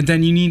 and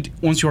then you need,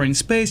 once you're in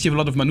space, you have a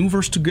lot of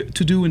maneuvers to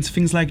do and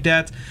things like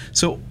that.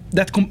 So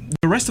that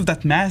the rest of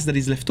that mass that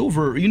is left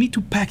over, you need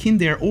to pack in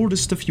there all the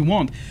stuff you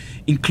want,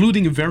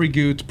 including a very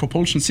good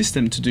propulsion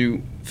system to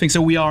do things.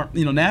 So we are,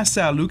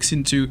 NASA looks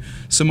into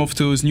some of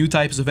those new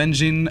types of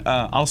engine,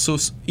 also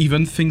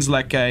even things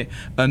like a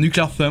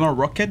nuclear thermal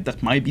rocket.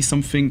 That might be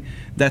something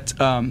that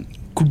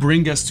could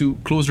bring us to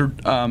closer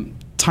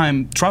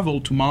time travel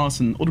to Mars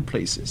and other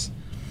places.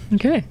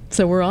 Okay,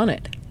 so we're on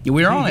it.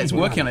 We're on it,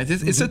 working on it.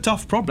 It's a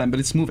tough problem, but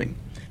it's moving.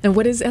 And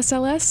what is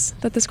SLS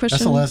that this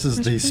question SLS is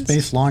the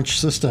Space Launch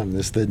System.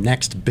 It's the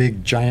next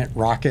big giant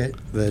rocket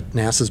that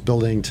NASA's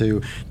building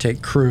to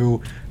take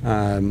crew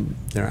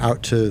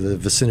out to the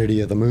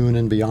vicinity of the moon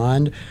and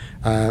beyond.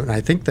 And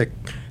I think the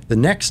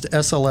next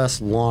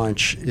SLS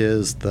launch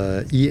is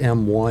the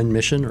EM-1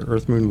 mission, or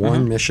Earth Moon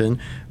 1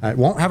 mission. It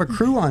won't have a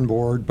crew on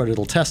board, but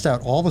it'll test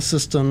out all the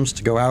systems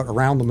to go out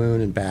around the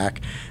moon and back.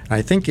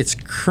 I think it's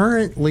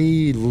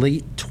currently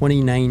late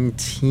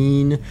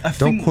 2019.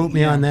 Don't quote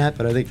me on that,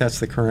 but I think that's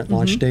the current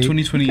launch date.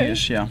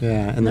 2020-ish, yeah.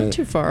 Yeah, and Not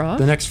too far off.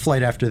 The next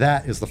flight after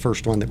that is the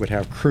first one that would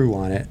have crew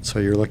on it. So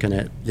you're looking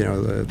at,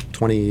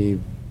 the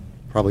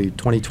probably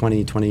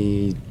 2020,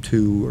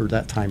 22, or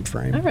that time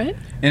frame. All right.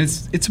 And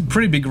it's a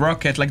pretty big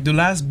rocket. Like the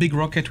last big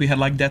rocket we had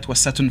like that was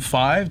Saturn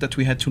V, that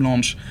we had to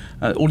launch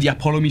all the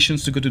Apollo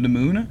missions to go to the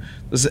moon.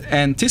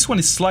 And this one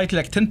is slightly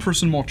like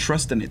 10% more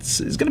thrust than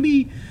it's going to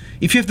be.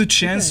 If you have the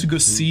chance to go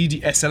see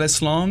the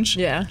SLS launch,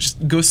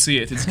 just go see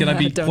it. It's going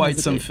to be quite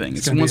something.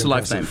 It's once a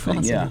lifetime thing.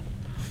 Awesome. Yeah.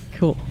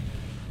 Cool.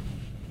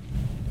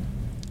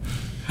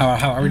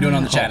 How are we doing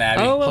on the chat,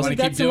 Abby? Oh, well, Wanna we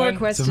got keep some more doing?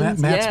 questions. So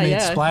Matt's made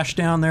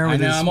splashdown there. I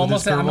With know. his, I'm with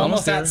almost his at, I'm girl.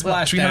 almost at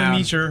splashdown. 300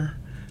 meter.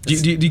 Do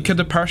you cut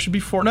the parachute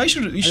before? No, you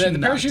should The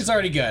not. parachute's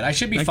already good. I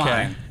should be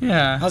fine.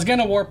 Yeah. I was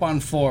gonna warp on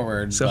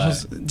forward. So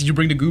but did you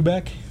bring the goo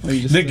back? Or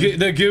you just,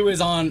 the goo is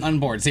on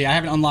board. See, I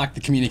haven't unlocked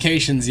the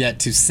communications yet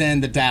to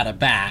send the data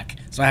back,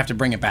 so I have to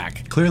bring it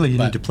back. Clearly, you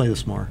need to play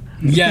this more.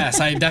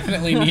 Yes, I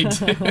definitely need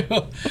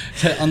to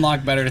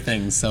unlock better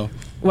things. So.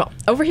 Well,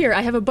 over here,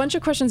 I have a bunch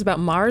of questions about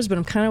Mars, but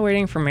I'm kind of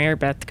waiting for Mary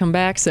Beth to come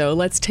back, so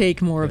let's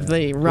take more of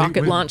the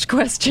rocket launch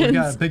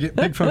questions. We got a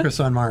big focus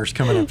on Mars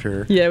coming up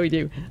here. Yeah, we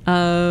do.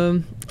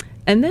 And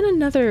then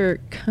another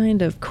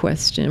kind of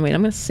question. Wait,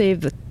 I'm going to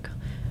save the...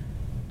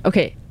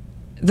 Okay.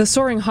 The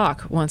Soaring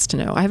Hawk wants to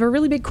know, I have a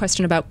really big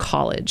question about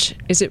college.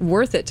 Is it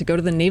worth it to go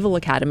to the Naval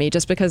Academy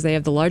just because they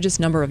have the largest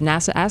number of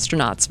NASA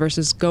astronauts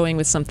versus going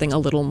with something a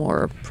little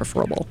more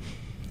preferable?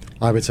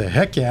 I would say,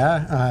 heck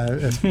yeah.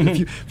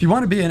 If you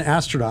want to be an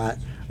astronaut,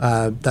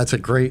 that's a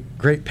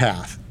great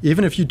path.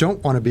 Even if you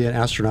don't want to be an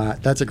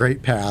astronaut, that's a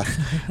great path.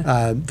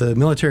 The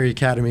military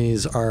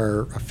academies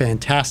are a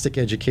fantastic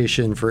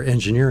education for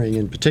engineering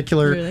in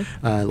particular. Really?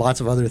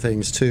 Lots of other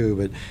things too,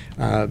 but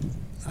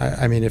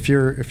I mean, if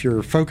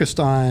you're focused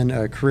on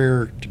a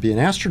career to be an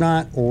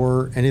astronaut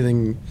or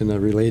anything in the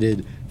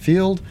related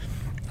field,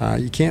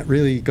 you can't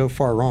really go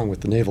far wrong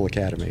with the Naval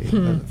Academy,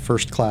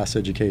 first-class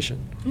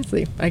education.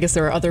 I guess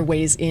there are other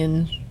ways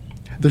in.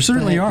 There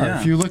certainly are. Yeah.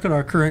 If you look at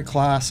our current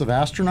class of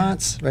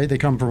astronauts, right, they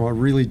come from a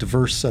really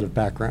diverse set of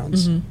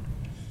backgrounds.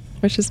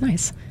 Which is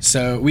nice.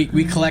 So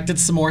we collected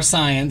some more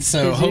science,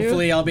 so Did you?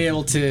 hopefully I'll be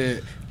able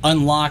to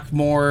unlock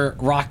more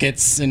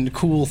rockets and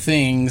cool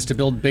things to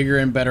build bigger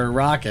and better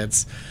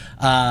rockets.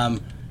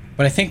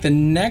 But I think the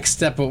next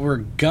step, what we're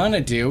gonna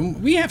do,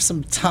 we have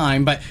some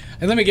time, but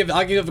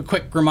I'll give a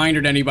quick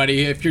reminder to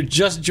anybody. If you're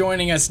just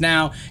joining us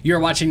now, you're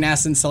watching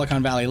NASA in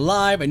Silicon Valley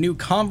Live, a new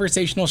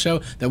conversational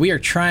show that we are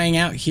trying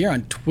out here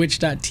on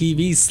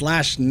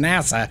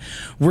twitch.tv/NASA.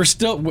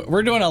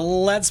 We're doing a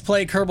Let's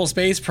Play Kerbal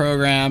Space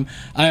Program.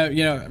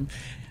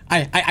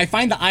 I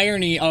find the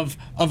irony of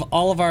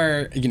all of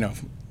our,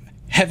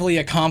 heavily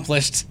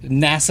accomplished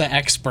NASA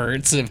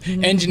experts of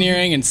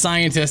engineering and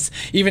scientists.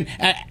 Even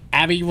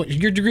Abby,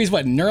 your degree is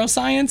what,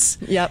 neuroscience?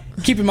 Yep.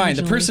 Keep in mind,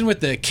 the person with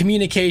the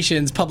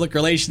communications, public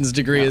relations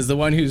degree is the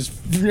one who's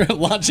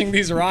launching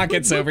these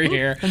rockets over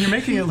here. And you're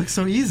making it look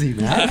so easy,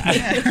 man.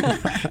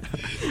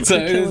 So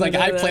it's like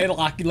I play it,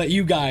 let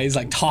you guys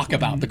talk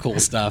about the cool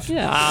stuff.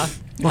 Yeah.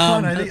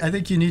 Well, I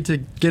think you need to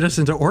get us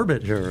into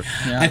orbit here.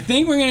 I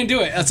think we're going to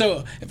do it.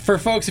 So for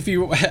folks, if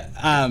you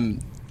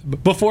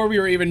before we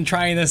were even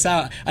trying this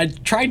out, I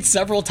tried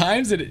several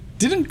times and it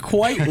didn't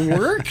quite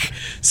work.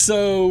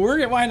 So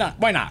why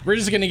not? We're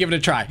just going to give it a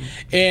try.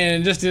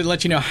 And just to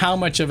let you know how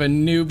much of a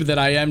noob that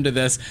I am to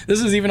this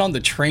is even on the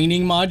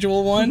training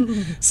module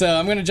one. So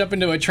I'm going to jump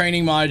into a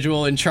training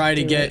module and try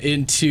to get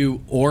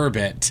into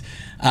orbit.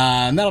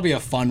 That'll be a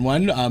fun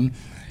one.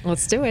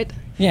 Let's do it.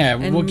 Yeah,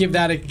 we'll give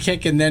that a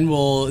kick, and then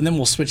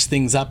we'll switch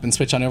things up and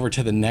switch on over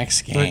to the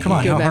next game. Come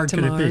on, Go how back hard to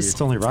can it be? Mars. It's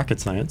only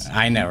rocket science.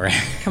 I know,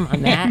 right? Come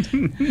on, Matt.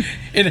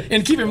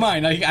 And keep in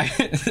mind, I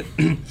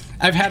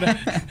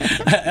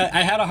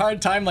had a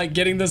hard time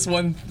getting this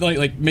one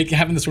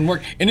having this one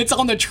work, and it's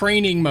on the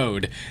training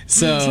mode.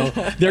 So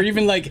they're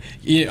even I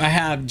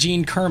have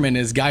Gene Kerman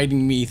is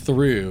guiding me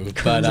through,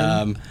 but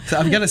So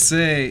I've got to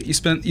say, you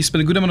spent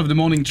a good amount of the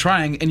morning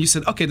trying, and you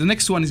said, okay, the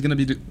next one is going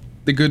to be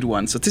the good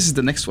one. So this is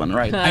the next one,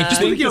 right? I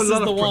Just think putting a this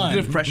lot is the one.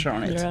 bit of pressure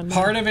on it.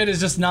 Part of it is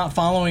just not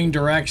following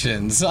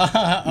directions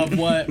of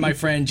what my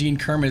friend Gene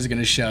Kerman is going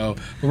to show.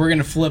 But we're going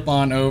to flip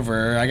on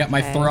over. I got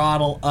my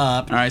throttle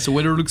up. All right, so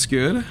weather looks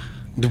good.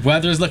 The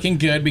weather's looking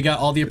good. We got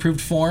all the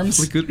approved forms.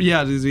 We good?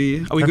 Yeah,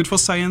 are we good for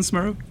science,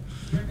 Maro?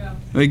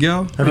 There you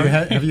go.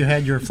 Have you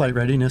had your flight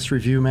readiness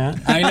review, Matt?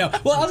 I know.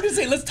 Well, I was going to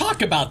say, let's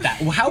talk about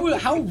that.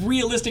 How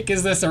realistic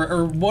is this,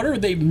 or what are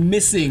they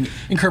missing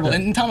in Kerbal?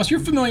 And Thomas,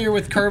 you're familiar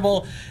with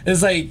Kerbal.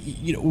 It's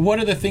what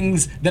are the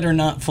things that are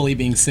not fully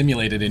being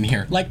simulated in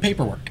here, like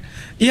paperwork?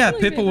 Yeah,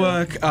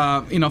 paperwork,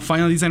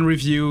 final design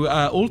review,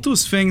 all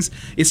those things.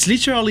 It's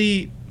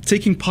literally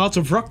taking parts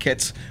of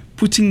rockets,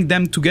 putting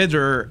them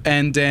together,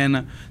 and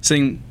then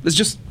saying, let's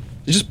just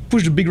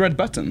push the big red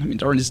button. I mean,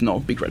 there is no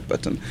big red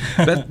button,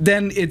 but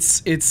then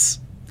it's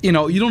you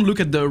don't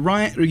look at the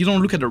range, you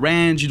don't look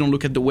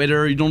at the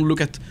weather, you don't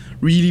look at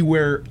really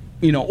where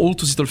all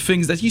those little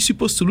things that you're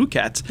supposed to look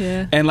at.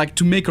 Yeah. And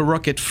to make a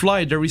rocket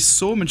fly, there is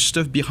so much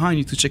stuff behind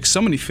you to check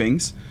so many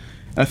things.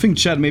 I think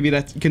Chad, maybe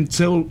that you can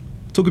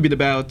talk a bit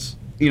about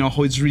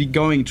how it's really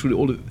going through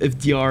all the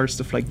FDR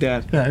stuff like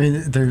that. Yeah, I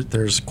mean,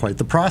 there's quite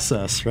the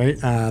process,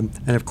 right? And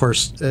of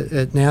course,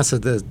 at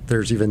NASA,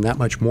 there's even that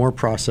much more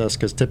process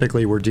because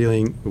typically we're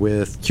dealing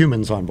with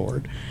humans on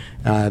board.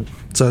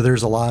 So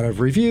there's a lot of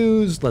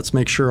reviews. Let's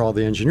make sure all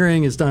the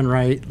engineering is done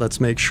right. Let's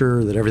make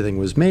sure that everything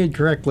was made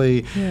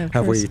correctly. Yeah,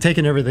 Have we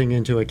taken everything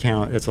into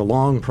account? It's a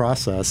long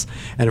process.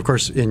 And of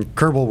course, in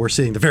Kerbal, we're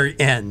seeing the very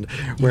end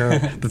where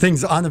the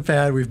thing's on the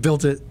pad, we've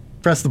built it,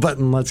 press the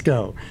button, let's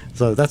go.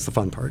 So that's the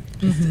fun part.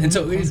 And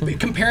so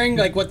comparing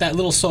what that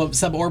little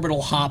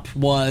suborbital hop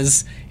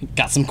was,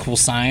 got some cool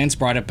science,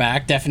 brought it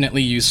back,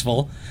 definitely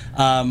useful.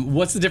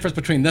 What's the difference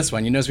between this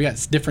one? We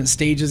got different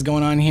stages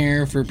going on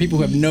here for people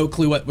who have no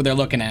clue what they're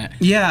looking at.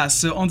 Yeah,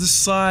 so on the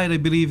side, I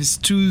believe it's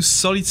 2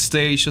 solid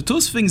stage. So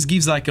those things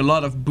gives a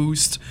lot of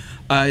boost.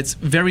 It's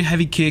very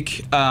heavy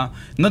kick, not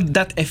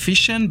that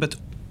efficient, but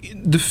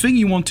the thing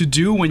you want to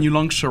do when you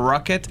launch a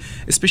rocket,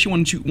 especially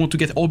when you want to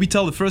get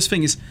orbital, the first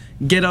thing is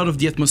get out of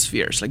the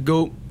atmosphere. It's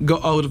go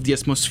out of the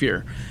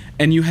atmosphere,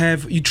 and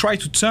you try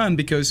to turn,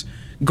 because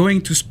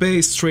going to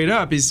space straight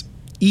up is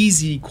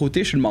easy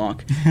quotation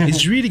mark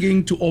is really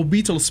going to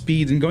orbital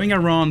speed and going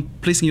around,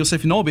 placing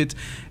yourself in orbit.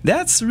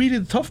 That's really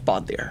the tough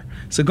part there.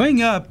 So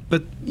going up,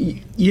 but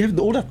you have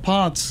all that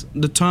part,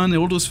 the turn and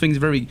all those things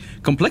very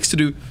complex to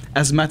do,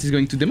 as Matt is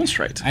going to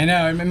demonstrate. I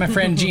know. My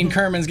friend Gene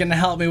Kerman's going to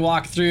help me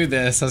walk through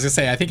this. I was going to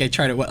say, I think I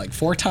tried it, like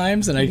 4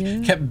 times, and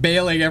I kept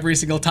bailing every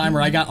single time,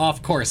 or I got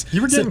off course.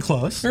 You were getting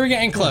close. We were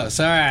getting close.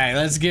 All right,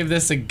 let's give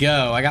this a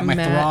go. I got my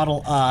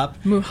throttle up.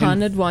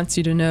 Muhammad wants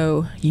you to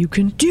know you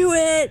can do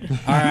it. All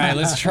right,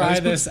 let's try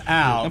this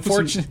out.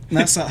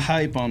 NASA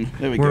hype on.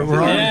 There we go.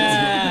 We're all,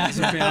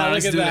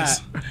 Look at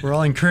that. we're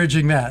all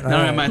encouraging Matt. All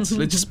No, right. Matt,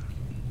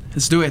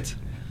 let's do it.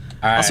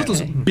 All right. Also,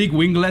 those big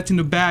winglet in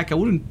the back, I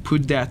wouldn't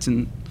put that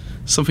in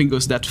something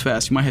goes that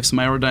fast. You might have some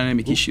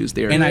aerodynamic issues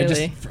there. And I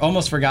Really? just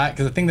almost forgot,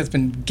 because the thing that's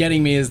been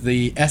getting me is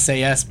the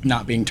SAS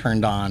not being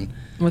turned on.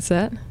 What's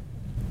that?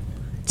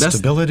 That's-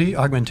 Stability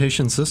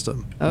augmentation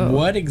system.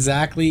 What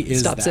exactly is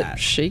Stops that? it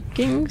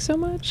shaking so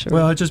much? Or?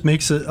 Well, it just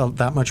makes it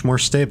that much more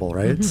stable,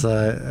 right? It's,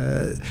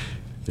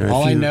 you know,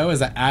 All if I you- know is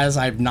that as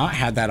I've not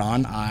had that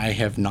on, I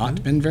have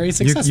not been very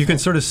successful. You can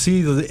sort of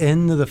see the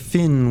end of the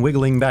fin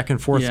wiggling back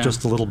and forth Yeah.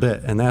 just a little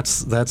bit, and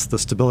that's the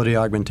stability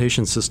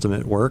augmentation system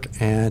at work.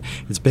 And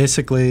it's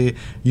basically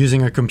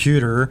using a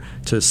computer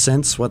to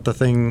sense what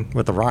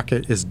the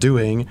rocket is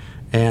doing,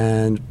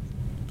 and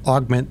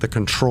augment the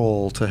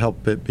control to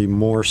help it be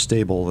more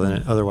stable than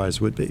it otherwise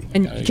would be.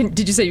 And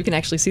did you say you can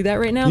actually see that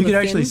right now? You the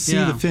can actually fin? see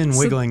Yeah. the fin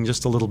wiggling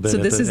just a little bit. So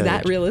at this the is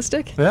that edge.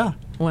 realistic? Yeah.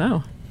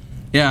 Wow.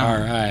 Yeah. All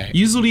right.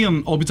 Usually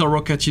on orbital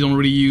rockets, you don't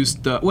really use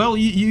the. Well,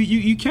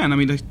 you can. I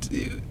mean,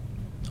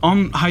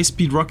 on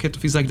high-speed rocket,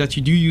 things like that,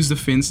 you do use the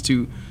fins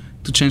to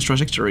change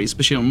trajectory,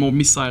 especially on more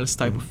missiles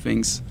type of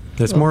things.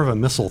 It's more of a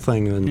missile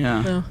thing than.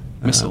 Yeah. Oh.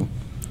 Missile.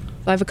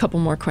 I have a couple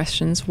more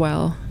questions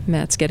while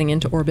Matt's getting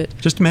into orbit.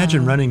 Just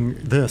imagine running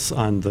this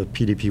on the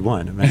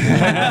PDP-1.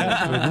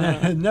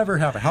 It would never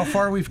happen. How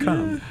far we've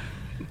come.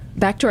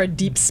 Back to our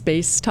deep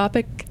space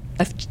topic.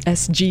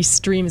 SG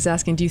Stream is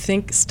asking, do you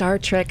think Star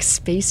Trek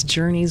space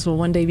journeys will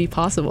one day be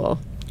possible?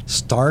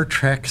 Star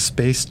Trek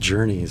space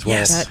journeys.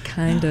 Well, That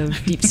kind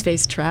of deep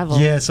space travel.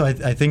 yeah, so I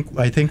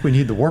think we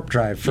need the warp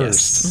drive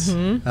first. Yes.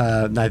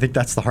 Mm-hmm. I think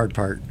that's the hard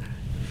part.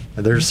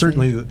 There's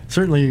certainly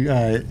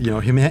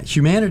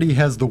humanity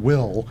has the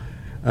will.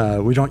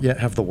 We don't yet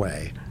have the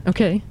way.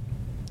 Okay.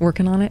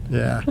 Working on it.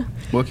 Yeah.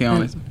 Working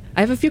on it. I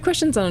have a few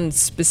questions on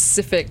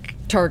specific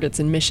targets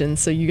and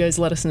missions, so you guys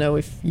let us know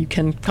if you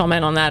can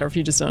comment on that or if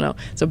you just don't know.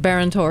 So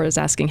Baron Tor is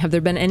asking, have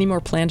there been any more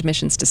planned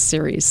missions to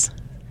Ceres?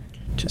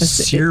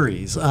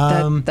 Series.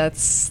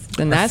 That's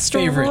the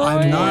asteroid. favorite.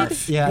 I'm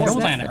not. Yeah, Dwarf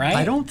planet, right?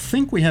 I don't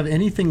think we have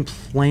anything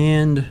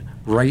planned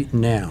right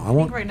now. I I think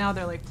won't. right now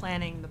they're like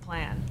planning the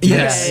plan.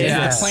 Yes, Yeah, yeah.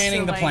 yeah. Planning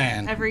So, the like,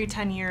 plan. Every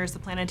 10 years, the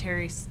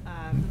planetary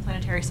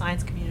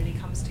science community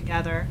comes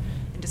together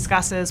and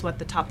discusses what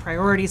the top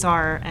priorities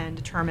are and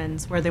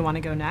determines where they want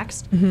to go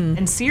next.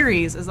 And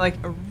Ceres is like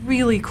a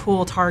really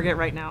cool target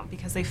right now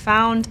because they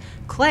found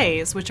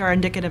clays, which are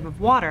indicative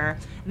of water,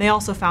 and they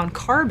also found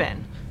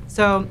carbon.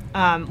 So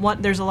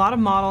there's a lot of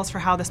models for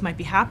how this might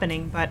be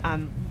happening, but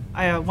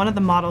one of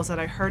the models that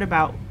I heard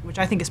about, which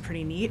I think is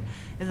pretty neat,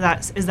 is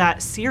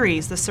that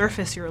Ceres, the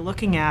surface you're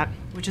looking at,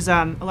 which is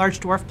a large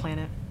dwarf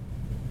planet,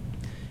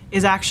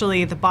 is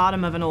actually the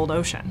bottom of an old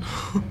ocean,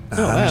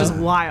 which is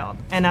wild.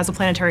 And as a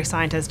planetary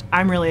scientist,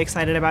 I'm really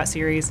excited about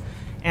Ceres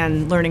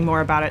and learning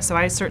more about it. So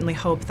I certainly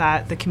hope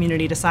that the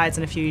community decides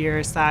in a few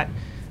years that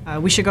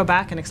we should go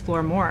back and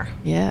explore more.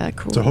 Yeah,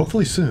 cool. So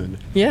hopefully soon.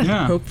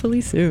 Yeah,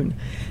 hopefully soon.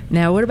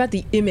 Now, what about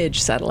the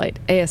IMAGE satellite?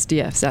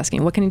 ASDF's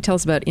asking, what can you tell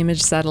us about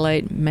IMAGE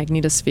satellite,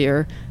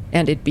 magnetosphere,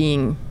 and it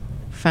being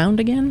found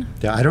again?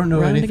 Yeah, I don't know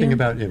Round anything again?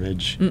 about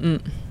image.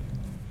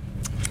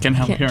 Can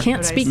help here.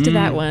 Can't speak to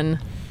that one.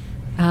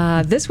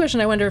 This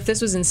question, I wonder if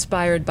this was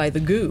inspired by the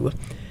goo.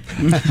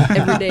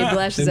 Everyday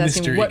Blash is The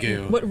asking, mystery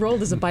goo. what role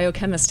does a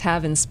biochemist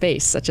have in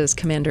space, such as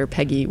Commander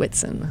Peggy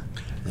Whitson?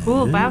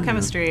 Cool,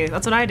 biochemistry.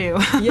 That's what I do.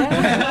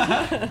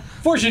 Yeah.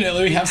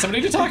 Fortunately, we have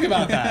somebody to talk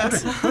about that.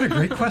 What a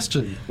great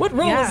question. What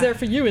role Yeah. is there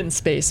for you in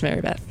space,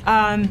 Mary Beth?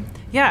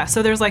 Yeah,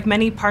 so there's like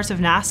many parts of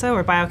NASA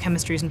where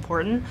biochemistry is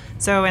important.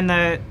 So in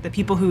the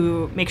people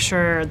who make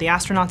sure the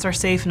astronauts are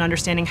safe and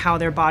understanding how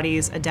their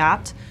bodies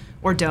adapt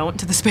or don't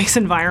to the space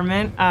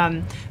environment,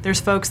 there's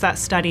folks that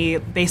study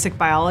basic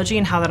biology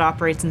and how that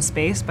operates in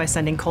space by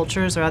sending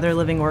cultures or other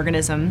living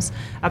organisms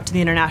up to the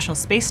International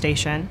Space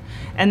Station.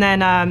 And then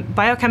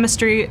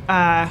biochemistry,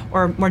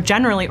 or more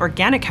generally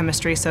organic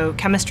chemistry, so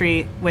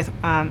chemistry with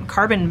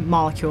carbon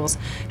molecules,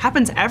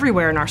 happens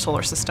everywhere in our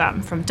solar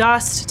system, from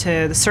dust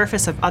to the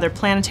surface of other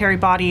planetary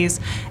bodies.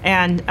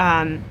 And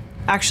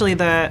actually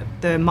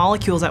the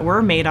molecules that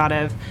we're made out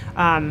of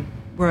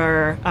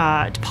were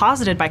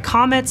deposited by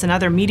comets and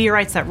other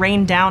meteorites that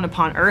rained down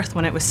upon Earth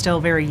when it was still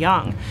very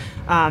young.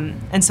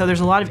 And so there's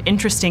a lot of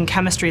interesting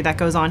chemistry that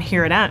goes on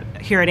here at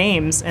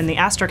Ames in the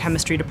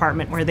astrochemistry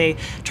department, where they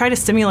try to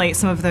simulate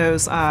some of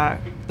those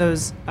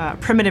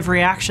primitive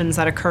reactions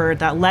that occurred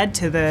that led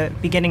to the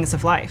beginnings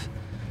of life.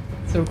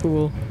 So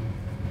cool.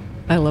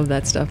 I love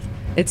that stuff.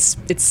 it's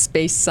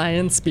space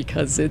science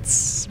because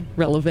it's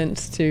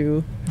relevant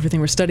to everything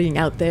we're studying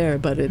out there,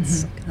 but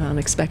it's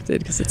unexpected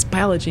because it's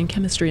biology and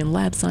chemistry and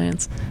lab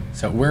science.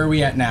 So where are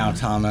we at now,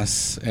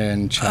 Thomas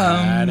and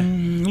Chad?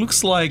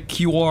 Looks like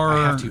you are.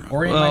 I have to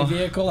orient my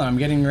vehicle, and I'm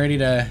getting ready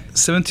to.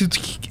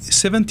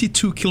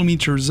 72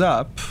 kilometers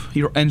up.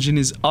 Your engine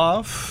is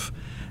off.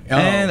 Oh.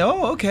 And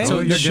okay.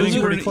 So you're Shows getting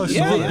you pretty close to The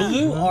Yeah.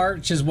 blue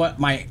arch is what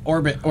my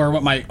orbit or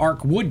what my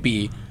arc would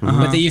be,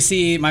 but then you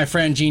see my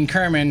friend Gene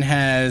Kerman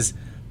has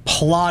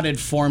plotted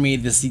for me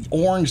this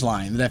orange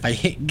line that if I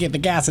get the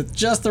gas at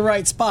just the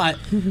right spot,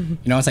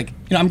 it's like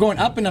I'm going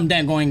up and I'm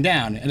going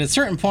down. At a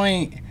certain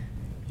point,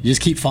 you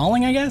just keep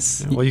falling, I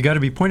guess. Well, you got to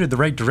be pointed the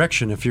right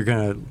direction if you're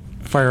going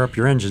to fire up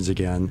your engines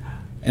again.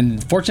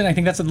 And fortunately, I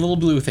think that's what the little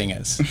blue thing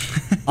is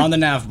on the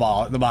nav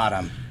ball at the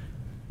bottom.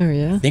 Oh,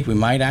 yeah? I think we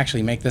might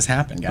actually make this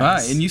happen,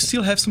 guys. and you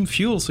still have some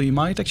fuel, so you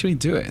might actually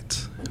do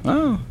it.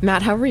 Oh.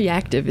 Matt, how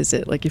reactive is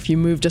it? Like, if you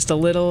move just a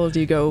little, do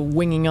you go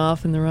winging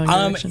off in the wrong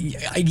direction?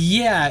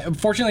 Yeah.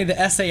 Fortunately,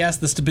 the SAS,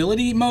 the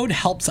stability mode,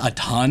 helps a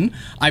ton.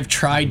 I've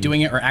tried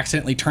doing it or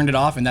accidentally turned it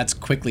off, and that's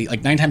quickly,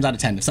 like 9 times out of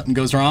 10, if something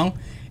goes wrong,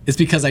 it's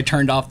because I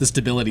turned off the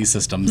stability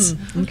systems.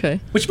 Okay.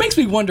 Which makes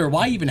me wonder,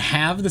 why even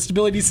have the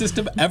stability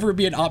system ever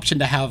be an option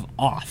to have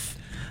off?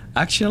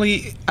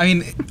 Actually, I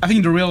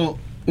think the real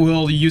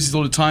world use it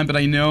all the time, but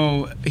I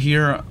know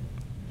here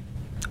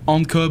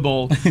on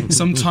Kerbal,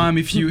 sometime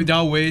there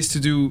are ways to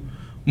do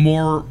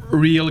more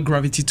real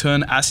gravity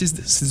turn assist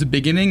since the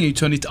beginning. You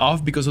turn it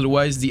off because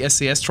otherwise the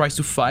SAS tries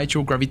to fight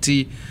your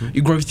gravity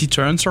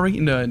turn.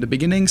 In the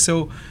beginning.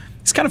 So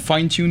it's kind of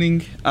fine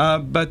tuning.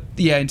 But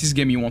yeah, in this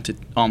game you want it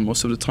on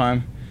most of the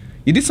time.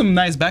 You did some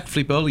nice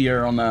backflip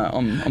earlier on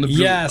the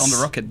Yes. on the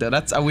rocket there.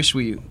 I wish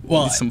we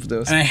did some of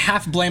those. And I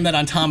half blame that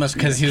on Thomas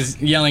because he was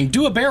yelling,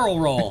 "Do a barrel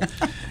roll,"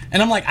 and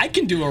I'm like, I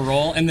can do a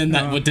roll, and then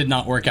that did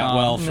not work out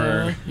well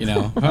for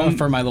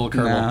for my little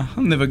Kerbal. Nah,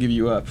 I'll never give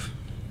you up.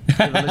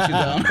 Never let you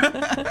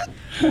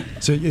down.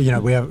 So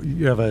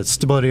you have a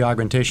stability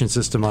augmentation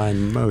system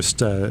on most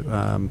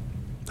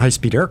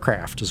high-speed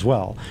aircraft as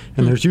well,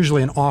 and there's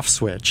usually an off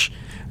switch,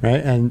 right?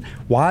 And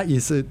why you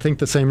think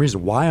the same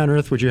reason? Why on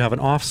earth would you have an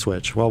off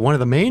switch? Well, one of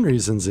the main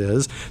reasons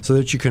is so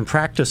that you can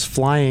practice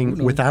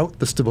flying without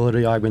the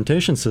stability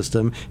augmentation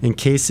system in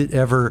case it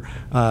ever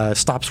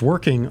stops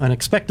working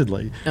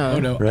unexpectedly. Oh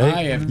no! Right?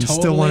 I have you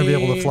still want to be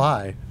able to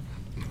fly.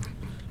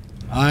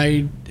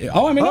 I'm in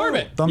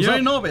orbit. Thumbs You're up.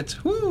 in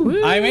orbit.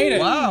 Woo. I made it.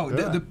 Wow,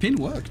 Yeah. the pin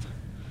worked.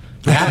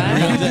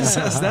 Yeah.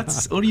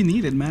 That's all you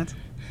needed, Matt.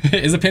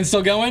 Is the pin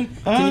still going?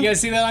 Can you guys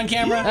see that on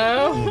camera?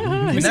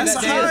 Can we see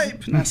NASA that, Dave?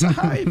 hype. NASA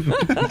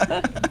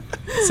hype.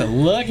 So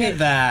look at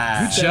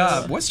that. Good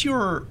job. What's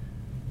your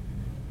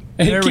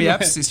Keep area going.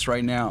 abscissa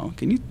right now?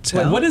 Can you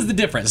tell? What is the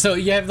difference? So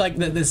you have like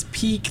this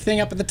peak thing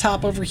up at the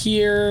top over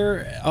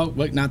here. Oh,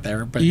 wait, not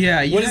there. But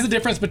Yeah, you what is have- the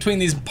difference between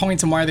these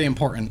points and why are they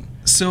important?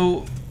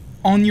 So,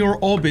 on your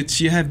orbit,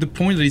 you have the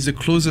point that is the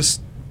closest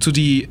to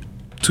the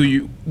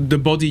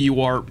body you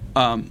are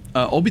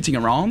orbiting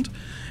around,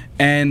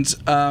 and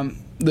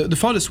the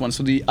farthest one.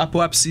 So the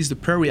apoapsis, the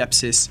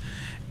periapsis,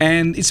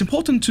 and it's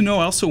important to know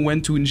also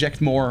when to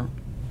inject more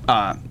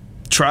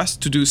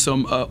thrust to do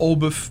some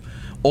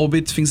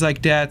orbit things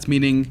like that.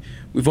 Meaning,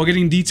 without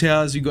getting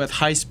details, you go at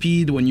high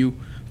speed when you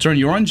turn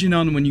your engine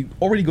on. When you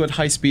already go at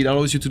high speed, it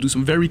allows you to do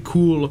some very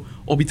cool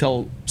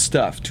orbital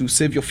stuff to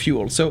save your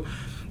fuel. So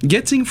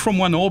getting from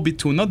one orbit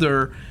to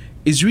another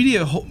is really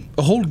a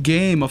whole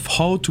game of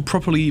how to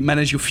properly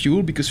manage your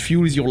fuel, because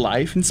fuel is your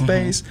life in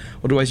space.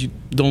 Otherwise, you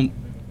don't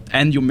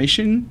end your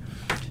mission.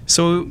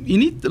 So you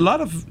need a lot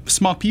of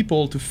smart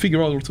people to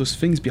figure out all those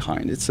things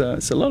behind. It's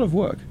a lot of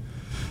work.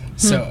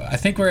 So I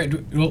think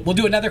we'll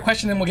do another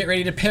question, then we'll get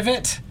ready to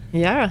pivot.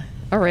 Yeah.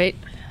 All right.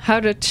 How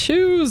to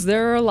choose?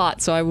 There are a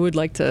lot, so I would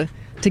like to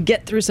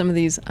get through some of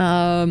these.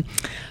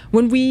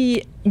 When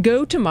we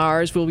go to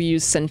Mars, will we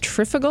use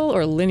centrifugal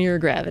or linear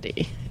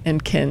gravity?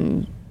 And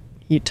can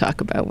you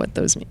talk about what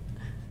those mean?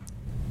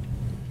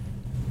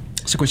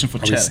 It's a question for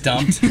Are we Chad.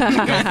 stumped? Go for it,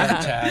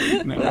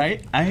 Chad. No,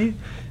 I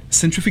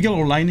centrifugal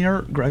or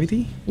linear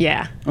gravity?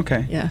 Yeah.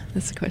 Okay. Yeah,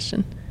 that's the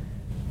question.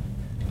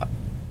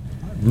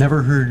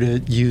 Never heard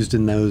it used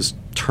in those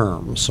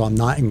terms, so I'm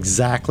not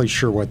exactly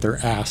sure what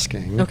they're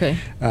asking. Okay.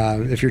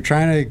 If you're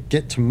trying to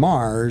get to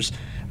Mars,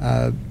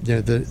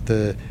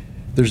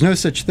 there's no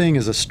such thing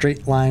as a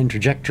straight line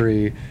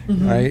trajectory,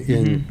 right,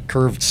 in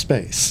curved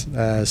space.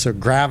 So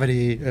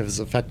gravity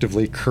is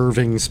effectively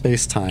curving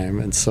space-time,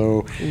 and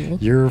so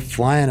you're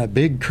flying a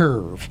big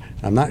curve.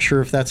 I'm not sure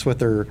if that's what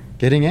they're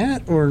getting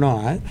at or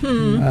not.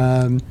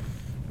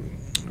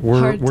 We're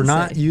Hard to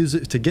not say.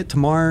 using to get to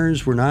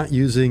Mars. We're not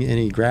using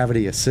any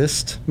gravity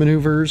assist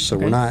maneuvers, so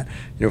we're not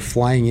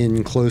flying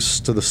in close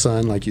to the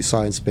sun like you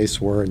saw in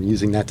Space War and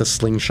using that to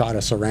slingshot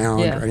us around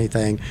Yeah. or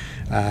anything.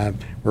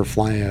 We're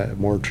flying a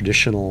more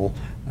traditional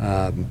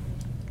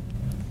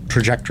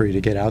trajectory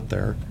to get out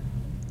there.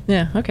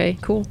 Yeah, okay,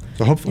 cool.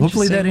 So hopefully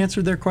that Interesting.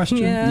 answered their question.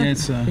 Yeah,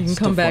 it's you can tough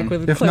come back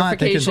one. with If not,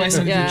 they could-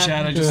 clarification. Twice I yeah.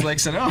 Chad, I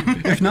just said, oh.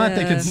 If not,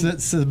 they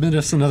could submit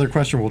us another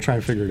question. We'll try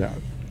and figure it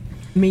out.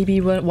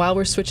 maybe while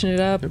we're switching it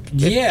up.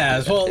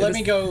 Yeah, well, let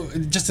me go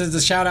just as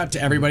a shout out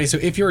to everybody. So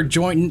if you're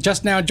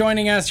just now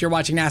joining us, you're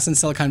watching NASA in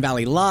Silicon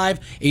Valley Live,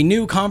 a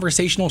new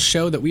conversational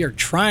show that we are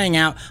trying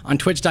out on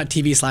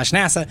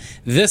twitch.tv/NASA.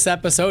 This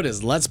episode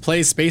is Let's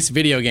Play Space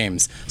Video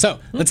Games. So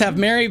let's have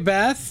Mary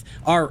Beth,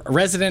 our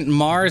resident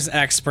Mars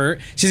expert.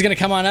 She's going to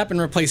come on up and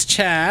replace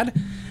Chad.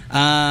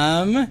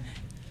 And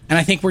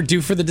I think we're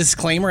due for the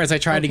disclaimer as I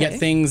try to get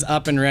things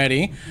up and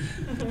ready.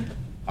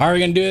 Are we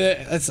going to do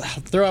it? Let's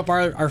throw up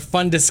our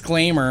fun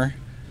disclaimer,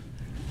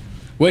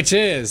 which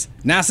is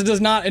NASA does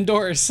not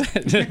endorse,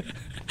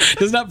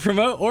 does not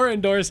promote or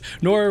endorse,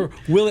 nor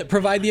will it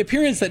provide the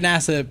appearance that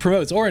NASA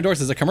promotes or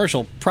endorses a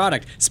commercial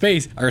product,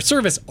 space, or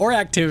service or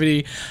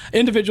activity.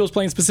 Individuals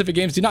playing specific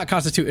games do not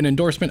constitute an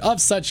endorsement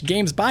of such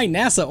games by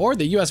NASA or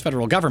the U.S.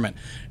 federal government.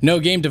 No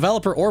game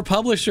developer or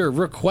publisher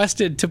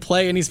requested to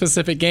play any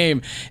specific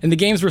game, and the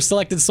games were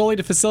selected solely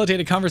to facilitate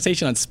a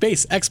conversation on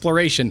space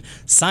exploration,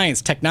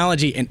 science,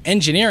 technology, and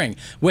engineering.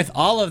 With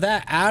all of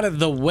that out of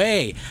the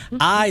way,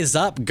 eyes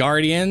up,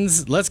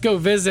 Guardians. Let's go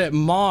visit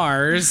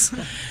Mars.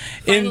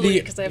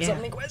 Because I have so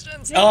many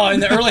questions. Oh,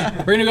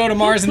 we're going to go to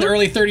Mars in the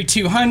early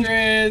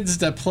 3200s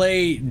to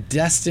play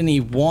Destiny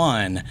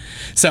 1.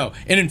 So,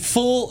 and in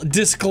full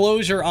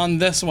disclosure on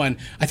this one,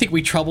 I think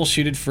we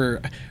troubleshooted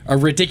for a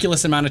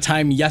ridiculous amount of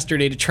time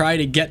yesterday to try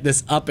to get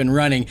this up and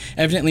running.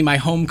 Evidently, my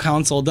home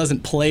console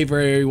doesn't play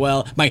very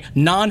well. My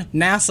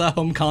non-NASA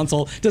home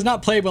console does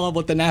not play well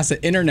with the NASA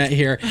internet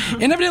here.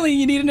 And evidently,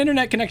 you need an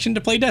internet connection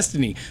to play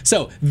Destiny.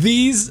 So,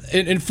 these,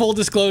 in full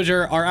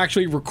disclosure, are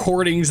actually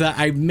recordings that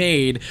I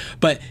made.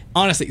 But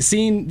honestly,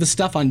 seeing the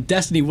stuff on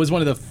Destiny was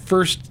one of the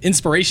first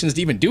inspirations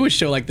to even do a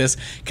show like this,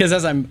 because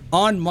as I'm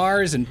on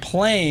Mars and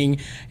playing,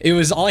 it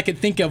was all I could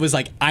think of was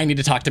like, I need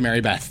to talk to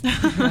Mary Beth.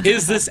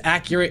 Is this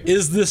accurate?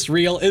 Is this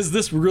real? Is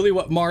this really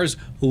what Mars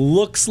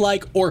looks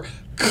like or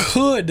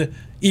could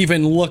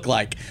even look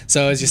like?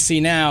 So as you see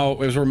now,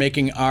 as we're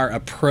making our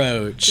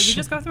approach. Did we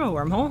just go through a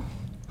wormhole?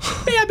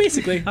 Yeah,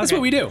 basically. That's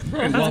what we do.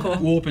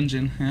 Warp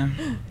engine, yeah.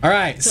 All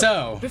right,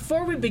 so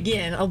before we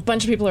begin, a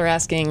bunch of people are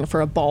asking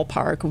for a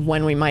ballpark of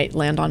when we might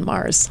land on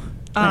Mars.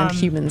 Land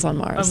humans on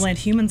Mars. Land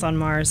humans on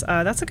Mars.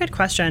 That's a good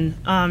question.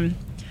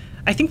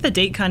 I think the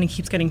date kind of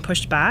keeps getting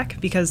pushed back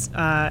because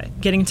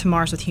getting to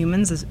Mars with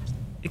humans is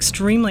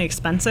extremely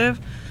expensive.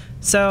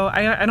 So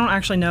I don't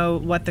actually know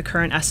what the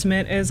current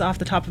estimate is off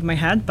the top of my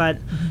head, but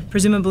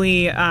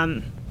presumably, if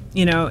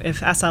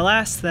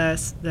SLS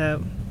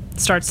the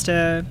starts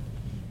to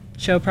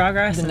show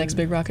progress. The next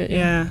big rocket.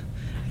 Yeah.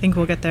 I think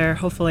we'll get there,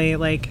 hopefully,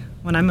 like,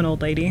 when I'm an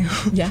old lady.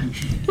 Yeah.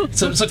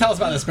 So tell us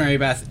about this, Mary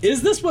Beth.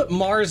 Is this what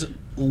Mars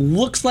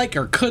looks like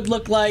or could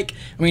look like?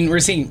 I mean,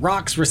 we're seeing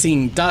rocks, we're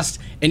seeing dust,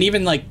 and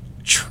even, like,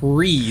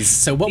 trees.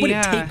 So what would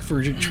it take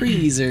for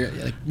trees? Or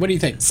like, what do you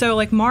think? So,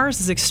 like,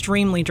 Mars is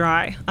extremely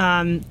dry.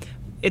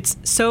 It's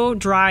so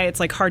dry,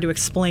 it's, like, hard to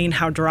explain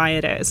how dry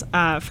it is.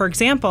 For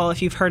example,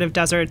 if you've heard of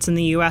deserts in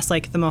the U.S.,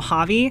 like the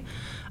Mojave,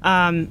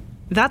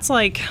 that's,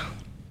 like,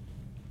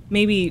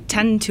 maybe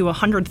 10 to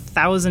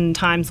 100,000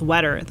 times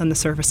wetter than the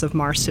surface of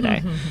Mars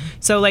today.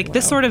 So like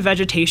this sort of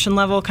vegetation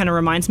level kind of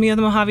reminds me of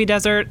the Mojave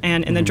Desert,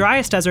 and in the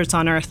driest deserts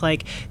on Earth,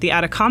 like the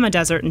Atacama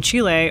Desert in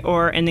Chile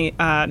or in the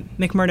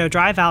McMurdo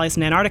Dry Valleys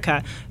in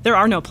Antarctica, there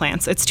are no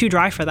plants. It's too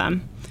dry for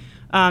them.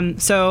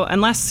 So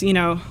unless,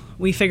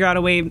 we figure out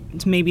a way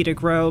to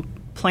grow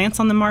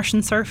plants on the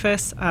Martian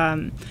surface,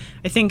 I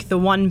think the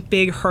one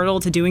big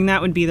hurdle to doing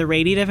that would be the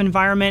radiative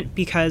environment,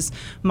 because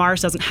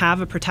Mars doesn't have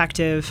a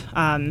protective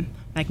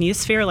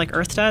magnetosphere like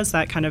Earth does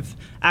that kind of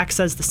acts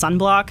as the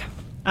sunblock,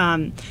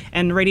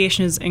 and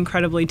radiation is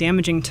incredibly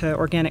damaging to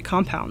organic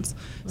compounds.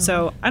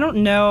 So I don't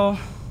know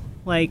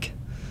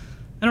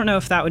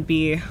if that would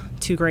be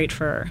too great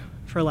for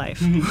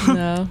life.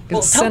 No.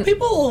 Well, tell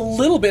people a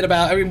little bit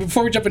about,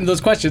 before we jump into those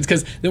questions,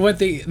 because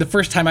the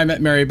first time I met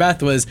Mary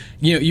Beth was,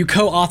 you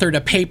co-authored a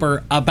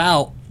paper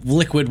about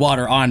liquid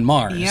water on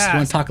Mars. Yes. You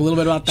want to talk a little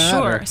bit about that?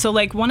 Sure. Or? So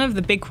like one of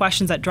the big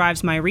questions that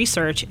drives my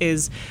research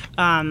is,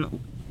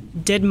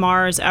 did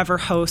Mars ever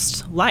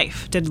host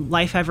life? Did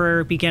life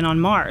ever begin on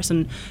Mars?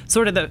 And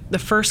sort of the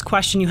first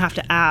question you have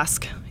to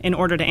ask in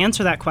order to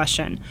answer that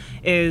question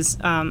is,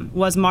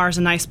 was Mars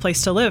a nice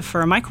place to live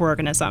for a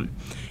microorganism?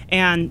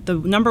 And the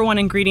number one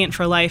ingredient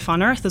for life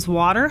on Earth is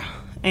water.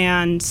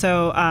 And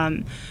so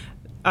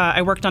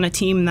I worked on a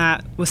team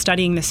that was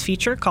studying this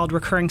feature called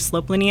recurring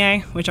slope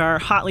lineae, which are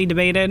hotly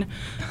debated.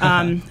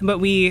 But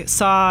we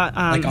saw...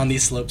 like on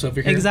these slopes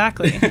over here?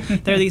 Exactly.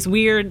 There are these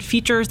weird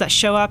features that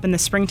show up in the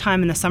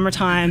springtime and the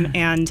summertime,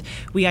 and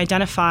we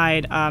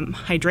identified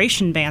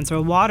hydration bands or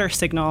a water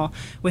signal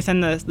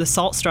within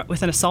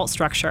within a salt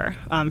structure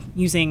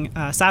using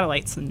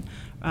satellites and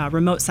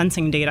remote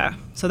sensing data.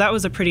 So that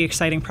was a pretty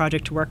exciting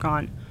project to work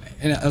on.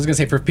 And I was going to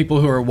say, for people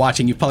who are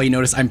watching, you've probably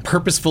noticed I'm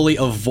purposefully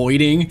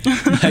avoiding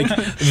like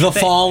the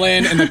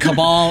Fallen and the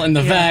Cabal and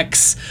the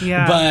Vex.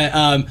 Yeah.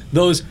 But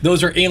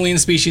those are alien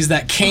species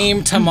that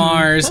came to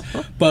Mars.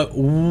 But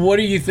what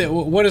do you think?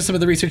 What is some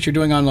of the research you're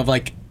doing on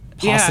like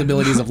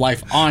possibilities of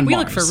life on we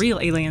Mars. look for real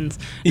aliens.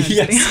 No, I'm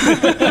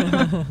just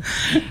kidding.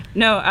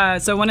 No,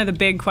 so one of the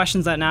big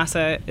questions that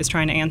NASA is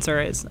trying to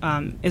answer is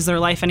there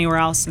life anywhere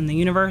else in the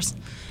universe?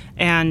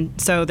 And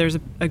so there's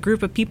a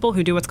group of people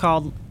who do what's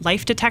called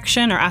life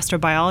detection or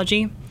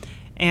astrobiology.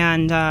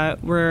 And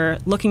we're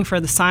looking for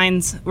the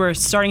signs. We're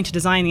starting to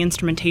design the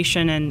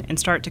instrumentation and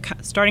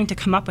starting to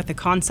come up with the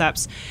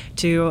concepts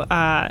to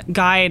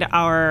guide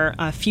our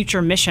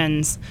future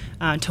missions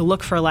to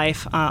look for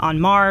life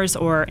on Mars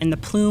or in the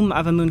plume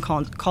of a moon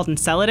called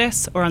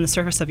Enceladus, or on the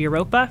surface of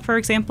Europa, for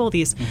example.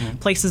 These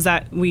places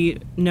that we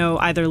know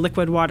either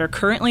liquid water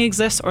currently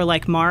exists or,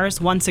 like Mars,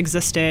 once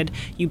existed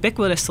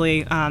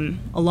ubiquitously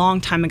a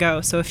long time ago.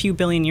 So a few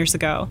billion years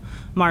ago,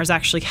 Mars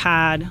actually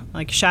had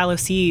like shallow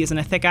seas and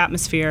a thick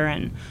atmosphere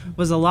and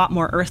was a lot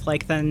more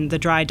Earth-like than the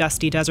dry,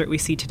 dusty desert we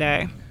see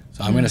today.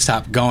 So I'm going to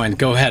stop going.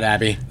 Go ahead,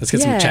 Abby. Let's get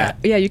some chat.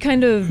 Yeah, you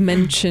kind of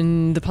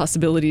mentioned the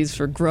possibilities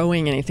for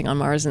growing anything on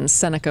Mars, and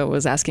Seneca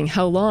was asking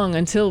how long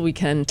until we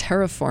can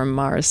terraform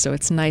Mars so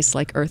it's nice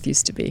like Earth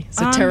used to be.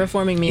 So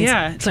terraforming means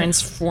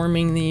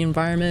transforming the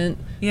environment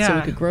so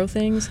we could grow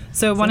things.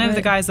 So one of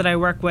the guys that I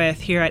work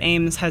with here at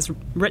Ames has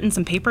written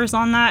some papers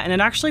on that, and it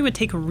actually would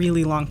take a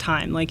really long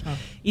time. Like,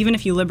 even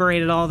if you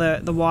liberated all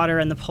the water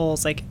and the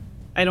poles, like,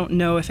 I don't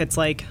know if it's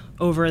like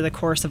over the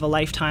course of a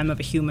lifetime of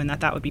a human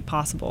that would be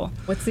possible.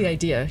 What's the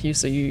idea?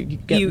 You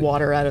get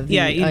water out of the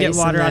ice. Yeah, you get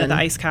water out of the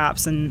ice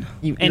caps and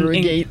you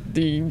irrigate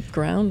the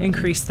ground.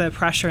 Increase the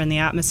pressure in the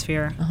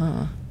atmosphere.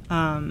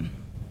 But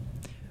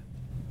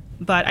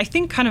I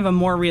think kind of a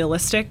more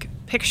realistic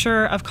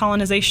picture of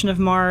colonization of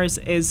Mars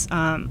is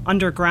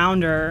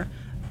underground or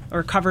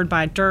covered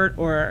by dirt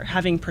or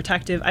having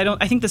protective.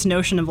 I think this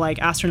notion of like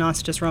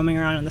astronauts just roaming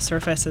around on the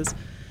surface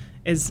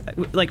is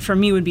like, for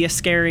me, would be a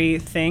scary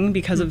thing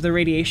because of the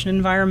radiation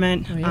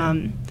environment.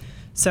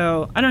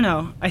 So I don't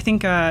know. I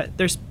think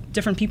there's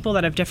different people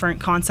that have different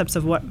concepts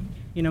of what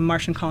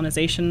Martian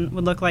colonization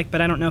would look like,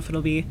 but I don't know if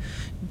it'll be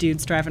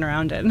dudes driving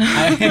around it.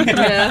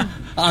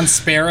 On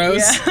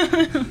sparrows.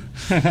 I'm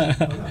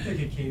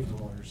thinking cave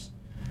dwellers.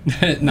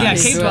 Nice. Yeah,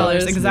 cave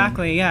dwellers.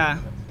 Exactly. Yeah,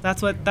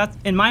 that's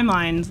in my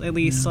mind, at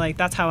least. Like,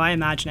 that's how I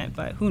imagine it.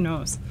 But who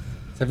knows?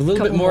 So I have a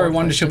little bit more. I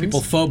wanted to show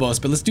people Phobos,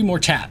 but let's do more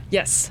chat.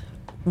 Yes.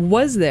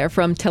 Was there,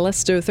 from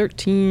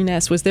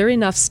Telesto13S, was there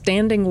enough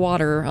standing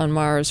water on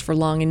Mars for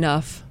long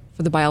enough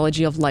for the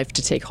biology of life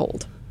to take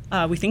hold?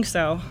 We think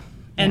so.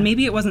 And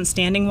maybe it wasn't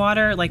standing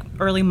water. Like,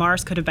 early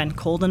Mars could have been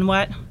cold and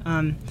wet.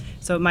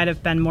 So it might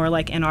have been more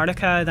like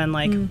Antarctica than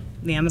like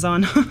the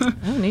Amazon.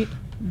 Oh, neat.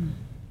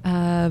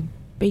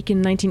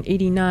 Bacon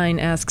 1989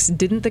 asks,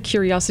 didn't the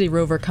Curiosity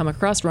rover come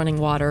across running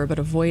water but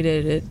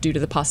avoided it due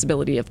to the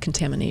possibility of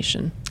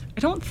contamination?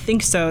 I don't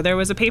think so. There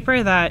was a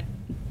paper that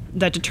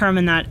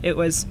determined that it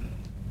was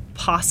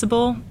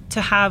possible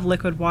to have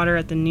liquid water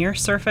at the near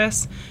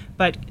surface,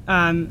 but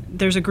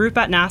there's a group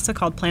at NASA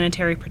called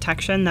Planetary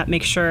Protection that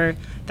makes sure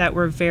that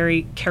we're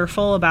very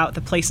careful about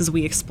the places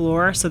we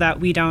explore so that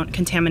we don't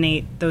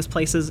contaminate those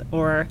places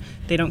or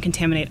they don't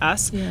contaminate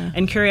us.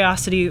 And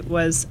Curiosity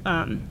was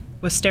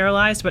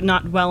sterilized, but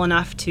not well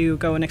enough to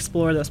go and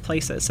explore those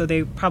places. So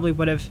they probably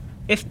would have,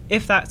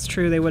 if that's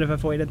true, they would have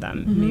avoided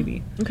them,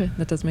 maybe. Okay,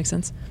 that does make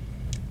sense.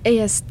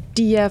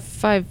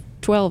 ASDF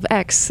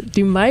 512X,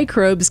 do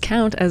microbes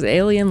count as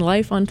alien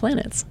life on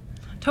planets?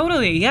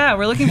 Totally, yeah.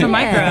 We're looking for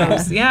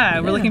microbes.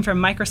 We're looking for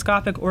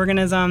microscopic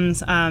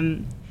organisms,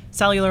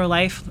 cellular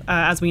life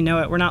as we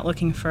know it. We're not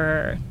looking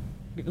for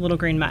little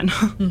green men.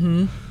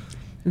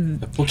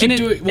 We'll keep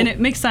doing. And it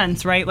makes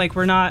sense, right? Like,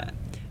 we're not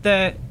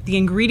the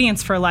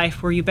ingredients for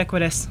life were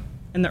ubiquitous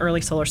in the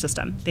early solar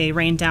system. They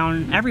rained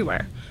down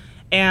everywhere,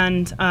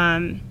 and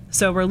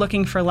so we're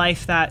looking for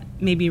life that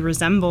maybe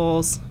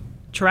resembles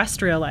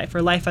terrestrial life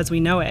or life as we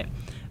know it,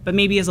 but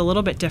maybe is a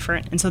little bit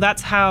different. And so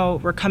that's how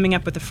we're coming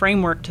up with a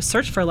framework to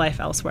search for life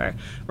elsewhere.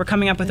 We're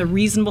coming up with a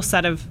reasonable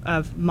set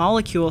of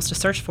molecules to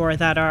search for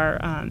that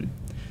are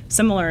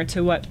similar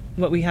to what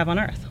we have on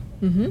Earth.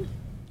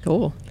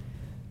 Cool.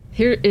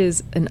 Here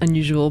is an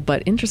unusual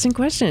but interesting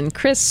question.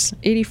 Chris,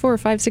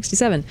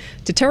 84567.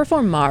 To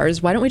terraform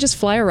Mars, why don't we just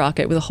fly a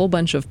rocket with a whole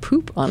bunch of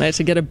poop on it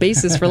to get a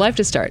basis for life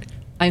to start?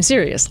 I'm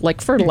serious, like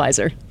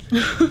fertilizer.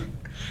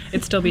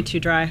 It'd still be too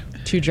dry.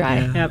 Too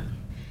dry. Yep.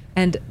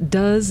 And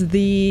does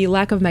the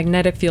lack of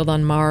magnetic field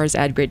on Mars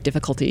add great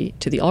difficulty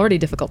to the already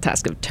difficult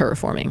task of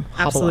terraforming?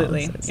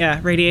 Absolutely.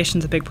 Yeah,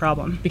 radiation's a big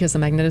problem. Because the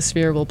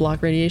magnetosphere will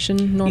block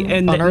radiation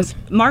on Earth?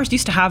 Mars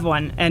used to have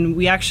one, and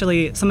we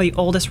actually, some of the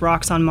oldest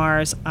rocks on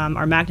Mars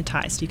are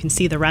magnetized. You can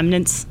see the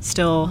remnants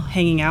still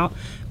hanging out.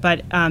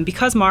 But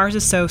because Mars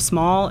is so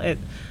small, it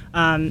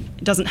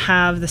doesn't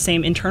have the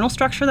same internal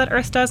structure that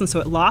Earth does, and so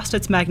it lost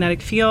its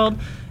magnetic field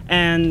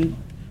and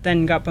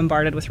then got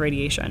bombarded with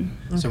radiation.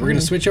 So we're going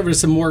to switch over to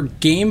some more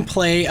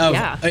gameplay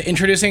of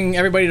introducing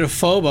everybody to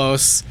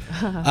Phobos.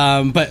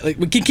 But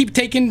we can keep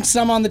taking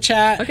some on the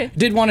chat. Okay.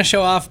 Did want to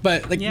show off,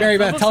 but Mary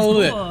Beth, tell a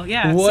little bit.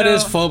 Yeah. What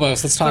is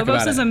Phobos? Let's talk about it.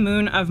 Phobos is a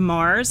moon of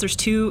Mars. There's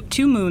two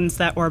moons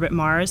that orbit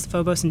Mars,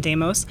 Phobos and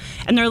Deimos,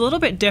 and they're a little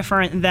bit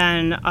different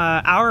than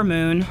our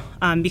moon,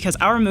 because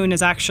our moon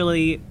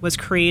was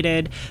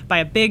created by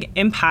a big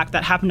impact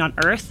that happened on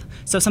Earth.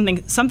 So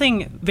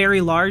something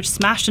very large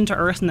smashed into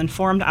Earth and then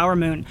formed our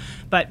moon.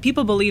 But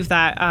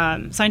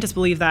scientists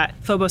believe that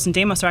Phobos and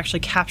Deimos are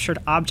actually captured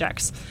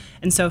objects.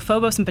 And so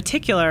Phobos in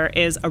particular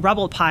is a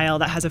rubble pile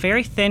that has a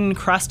very thin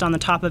crust on the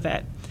top of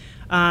it.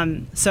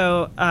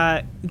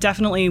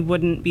 Definitely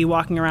wouldn't be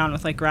walking around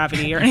with like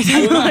gravity or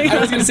anything like that.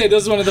 I was going to say,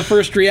 this was one of the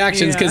first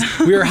reactions because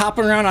we were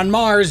hopping around on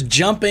Mars,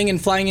 jumping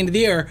and flying into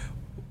the air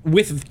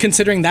with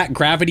considering that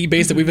gravity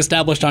base that we've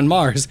established on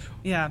Mars.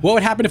 Yeah. What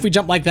would happen if we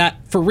jumped like that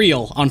for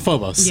real on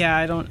Phobos?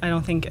 Yeah, I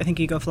think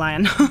you go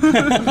flying.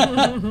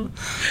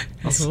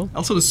 Also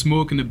the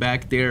smoke in the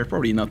back there,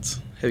 probably not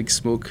having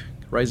smoke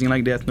rising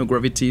like that, no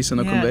gravity, so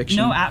no convection.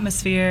 No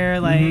atmosphere,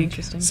 like.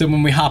 Interesting. So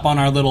when we hop on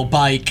our little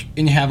bike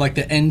and you have like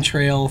the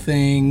entrail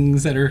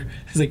things that are,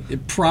 it's like,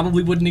 it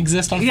probably wouldn't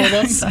exist on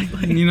Phobos.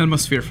 Exactly. You need an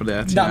atmosphere for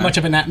that. Not much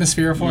of an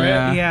atmosphere for it.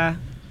 Yeah.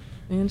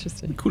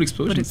 Interesting. Cool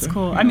explosions. But it's there.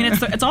 cool. I mean,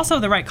 it's also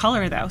the right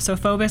color though. So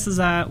Phobos is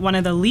one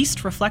of the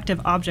least reflective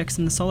objects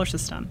in the solar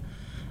system,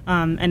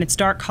 and its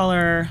dark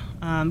color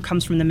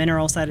comes from the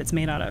minerals that it's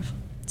made out of.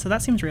 So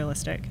that seems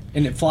realistic.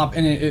 And it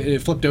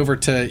flipped over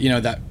to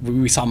that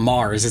we saw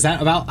Mars. Is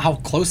that about how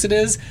close it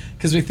is?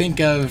 Because we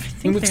think of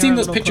we've seen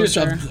those pictures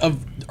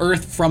of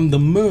Earth from the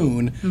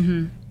moon.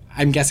 Mm-hmm.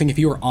 I'm guessing if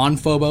you were on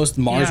Phobos,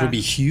 Mars would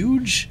be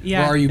huge.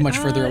 Yeah. Or are you much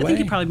further away? I think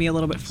it'd probably be a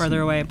little bit further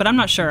away, but I'm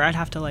not sure. I'd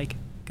have to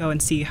go and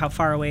see how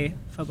far away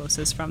Phobos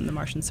is from the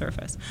Martian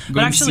surface. Go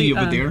and see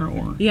over there,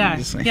 or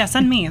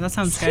send me. That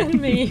sounds good. Send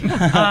me.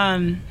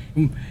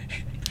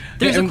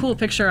 There's a cool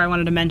picture I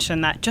wanted to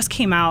mention that just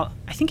came out.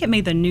 I think it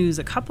made the news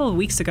a couple of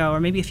weeks ago, or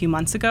maybe a few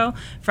months ago,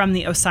 from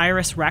the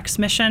OSIRIS-REx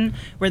mission,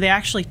 where they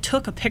actually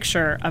took a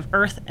picture of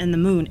Earth and the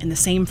Moon in the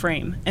same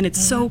frame, and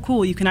it's so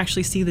cool. You can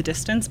actually see the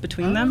distance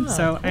between them.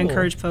 So cool. I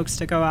encourage folks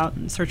to go out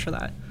and search for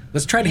that.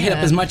 Let's try to hit up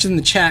as much in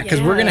the chat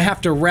because we're going to have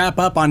to wrap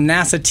up on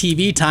NASA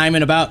TV time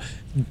in about.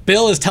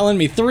 Bill is telling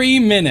me 3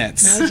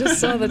 minutes. I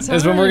just saw the time.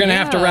 Is when we're going to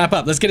have to wrap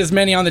up. Let's get as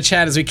many on the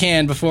chat as we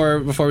can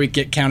before we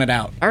get counted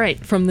out. All right,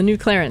 from the new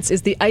Clarence,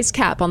 is the ice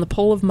cap on the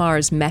pole of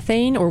Mars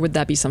methane, or would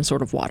that be some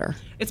sort of water?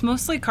 It's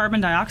mostly carbon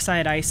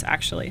dioxide ice,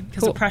 actually,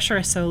 because the pressure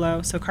is so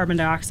low, so carbon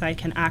dioxide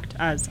can act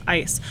as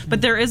ice.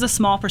 But there is a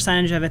small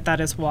percentage of it that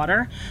is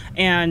water,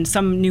 and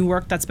some new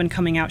work that's been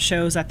coming out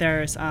shows that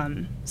there's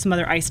some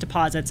other ice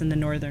deposits in the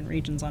northern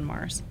regions on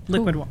Mars.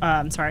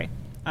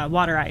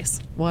 Water ice.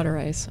 Water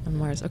ice on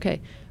Mars.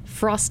 Okay.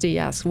 Frosty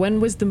asks, when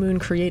was the moon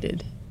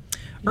created?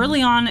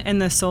 Early on in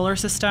the solar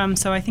system,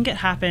 so I think it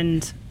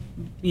happened,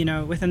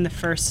 within the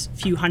first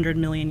few 100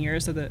 million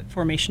years of the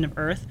formation of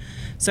Earth.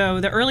 So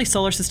the early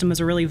solar system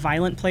was a really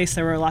violent place.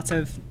 There were lots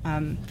of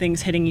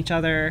things hitting each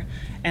other,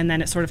 and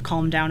then it sort of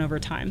calmed down over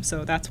time.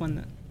 So that's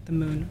when the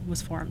moon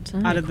was formed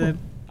out of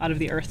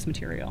the Earth's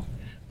material.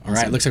 All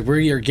right, looks like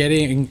we're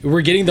getting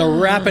the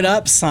wrap it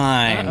up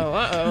sign.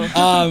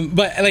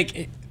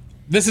 But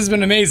this has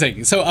been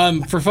amazing.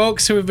 So for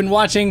folks who have been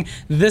watching,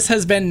 this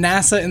has been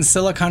NASA in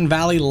Silicon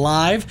Valley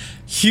Live.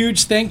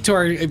 Huge thanks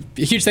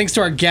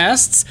to our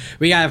guests.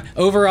 We have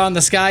over on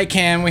the Sky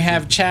Cam, we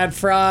have Chad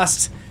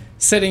Frost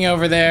sitting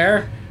over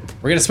there.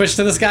 We're going to switch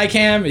to the Sky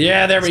Cam.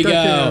 Yeah, there we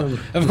go.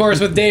 Of course,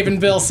 with Dave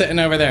and Bill sitting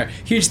over there.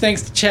 Huge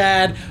thanks to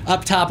Chad.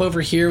 Up top over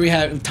here, we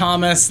have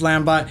Thomas,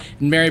 Lambot,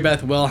 and Mary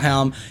Beth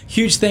Wilhelm.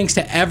 Huge thanks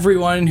to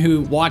everyone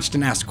who watched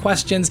and asked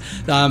questions.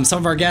 Some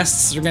of our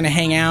guests are going to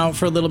hang out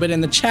for a little bit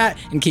in the chat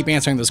and keep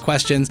answering those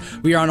questions.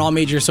 We are on all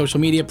major social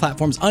media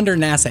platforms under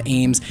NASA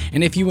Ames.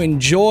 And if you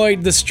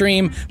enjoyed the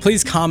stream,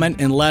 please comment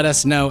and let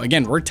us know.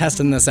 Again, we're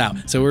testing this out.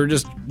 So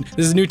this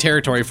is new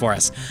territory for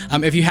us.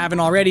 If you haven't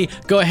already,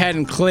 go ahead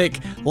and click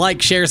like,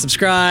 share,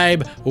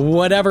 subscribe,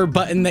 whatever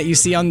button that you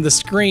see on the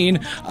screen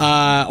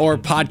or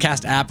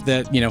podcast app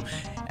that,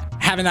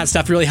 having that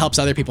stuff really helps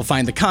other people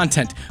find the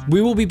content.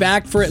 We will be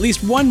back for at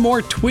least one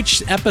more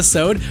Twitch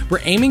episode. We're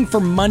aiming for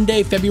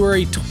Monday,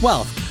 February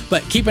 12th,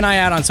 but keep an eye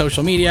out on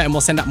social media and we'll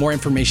send out more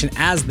information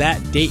as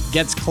that date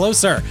gets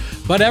closer.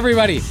 But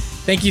everybody,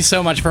 thank you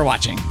so much for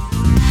watching.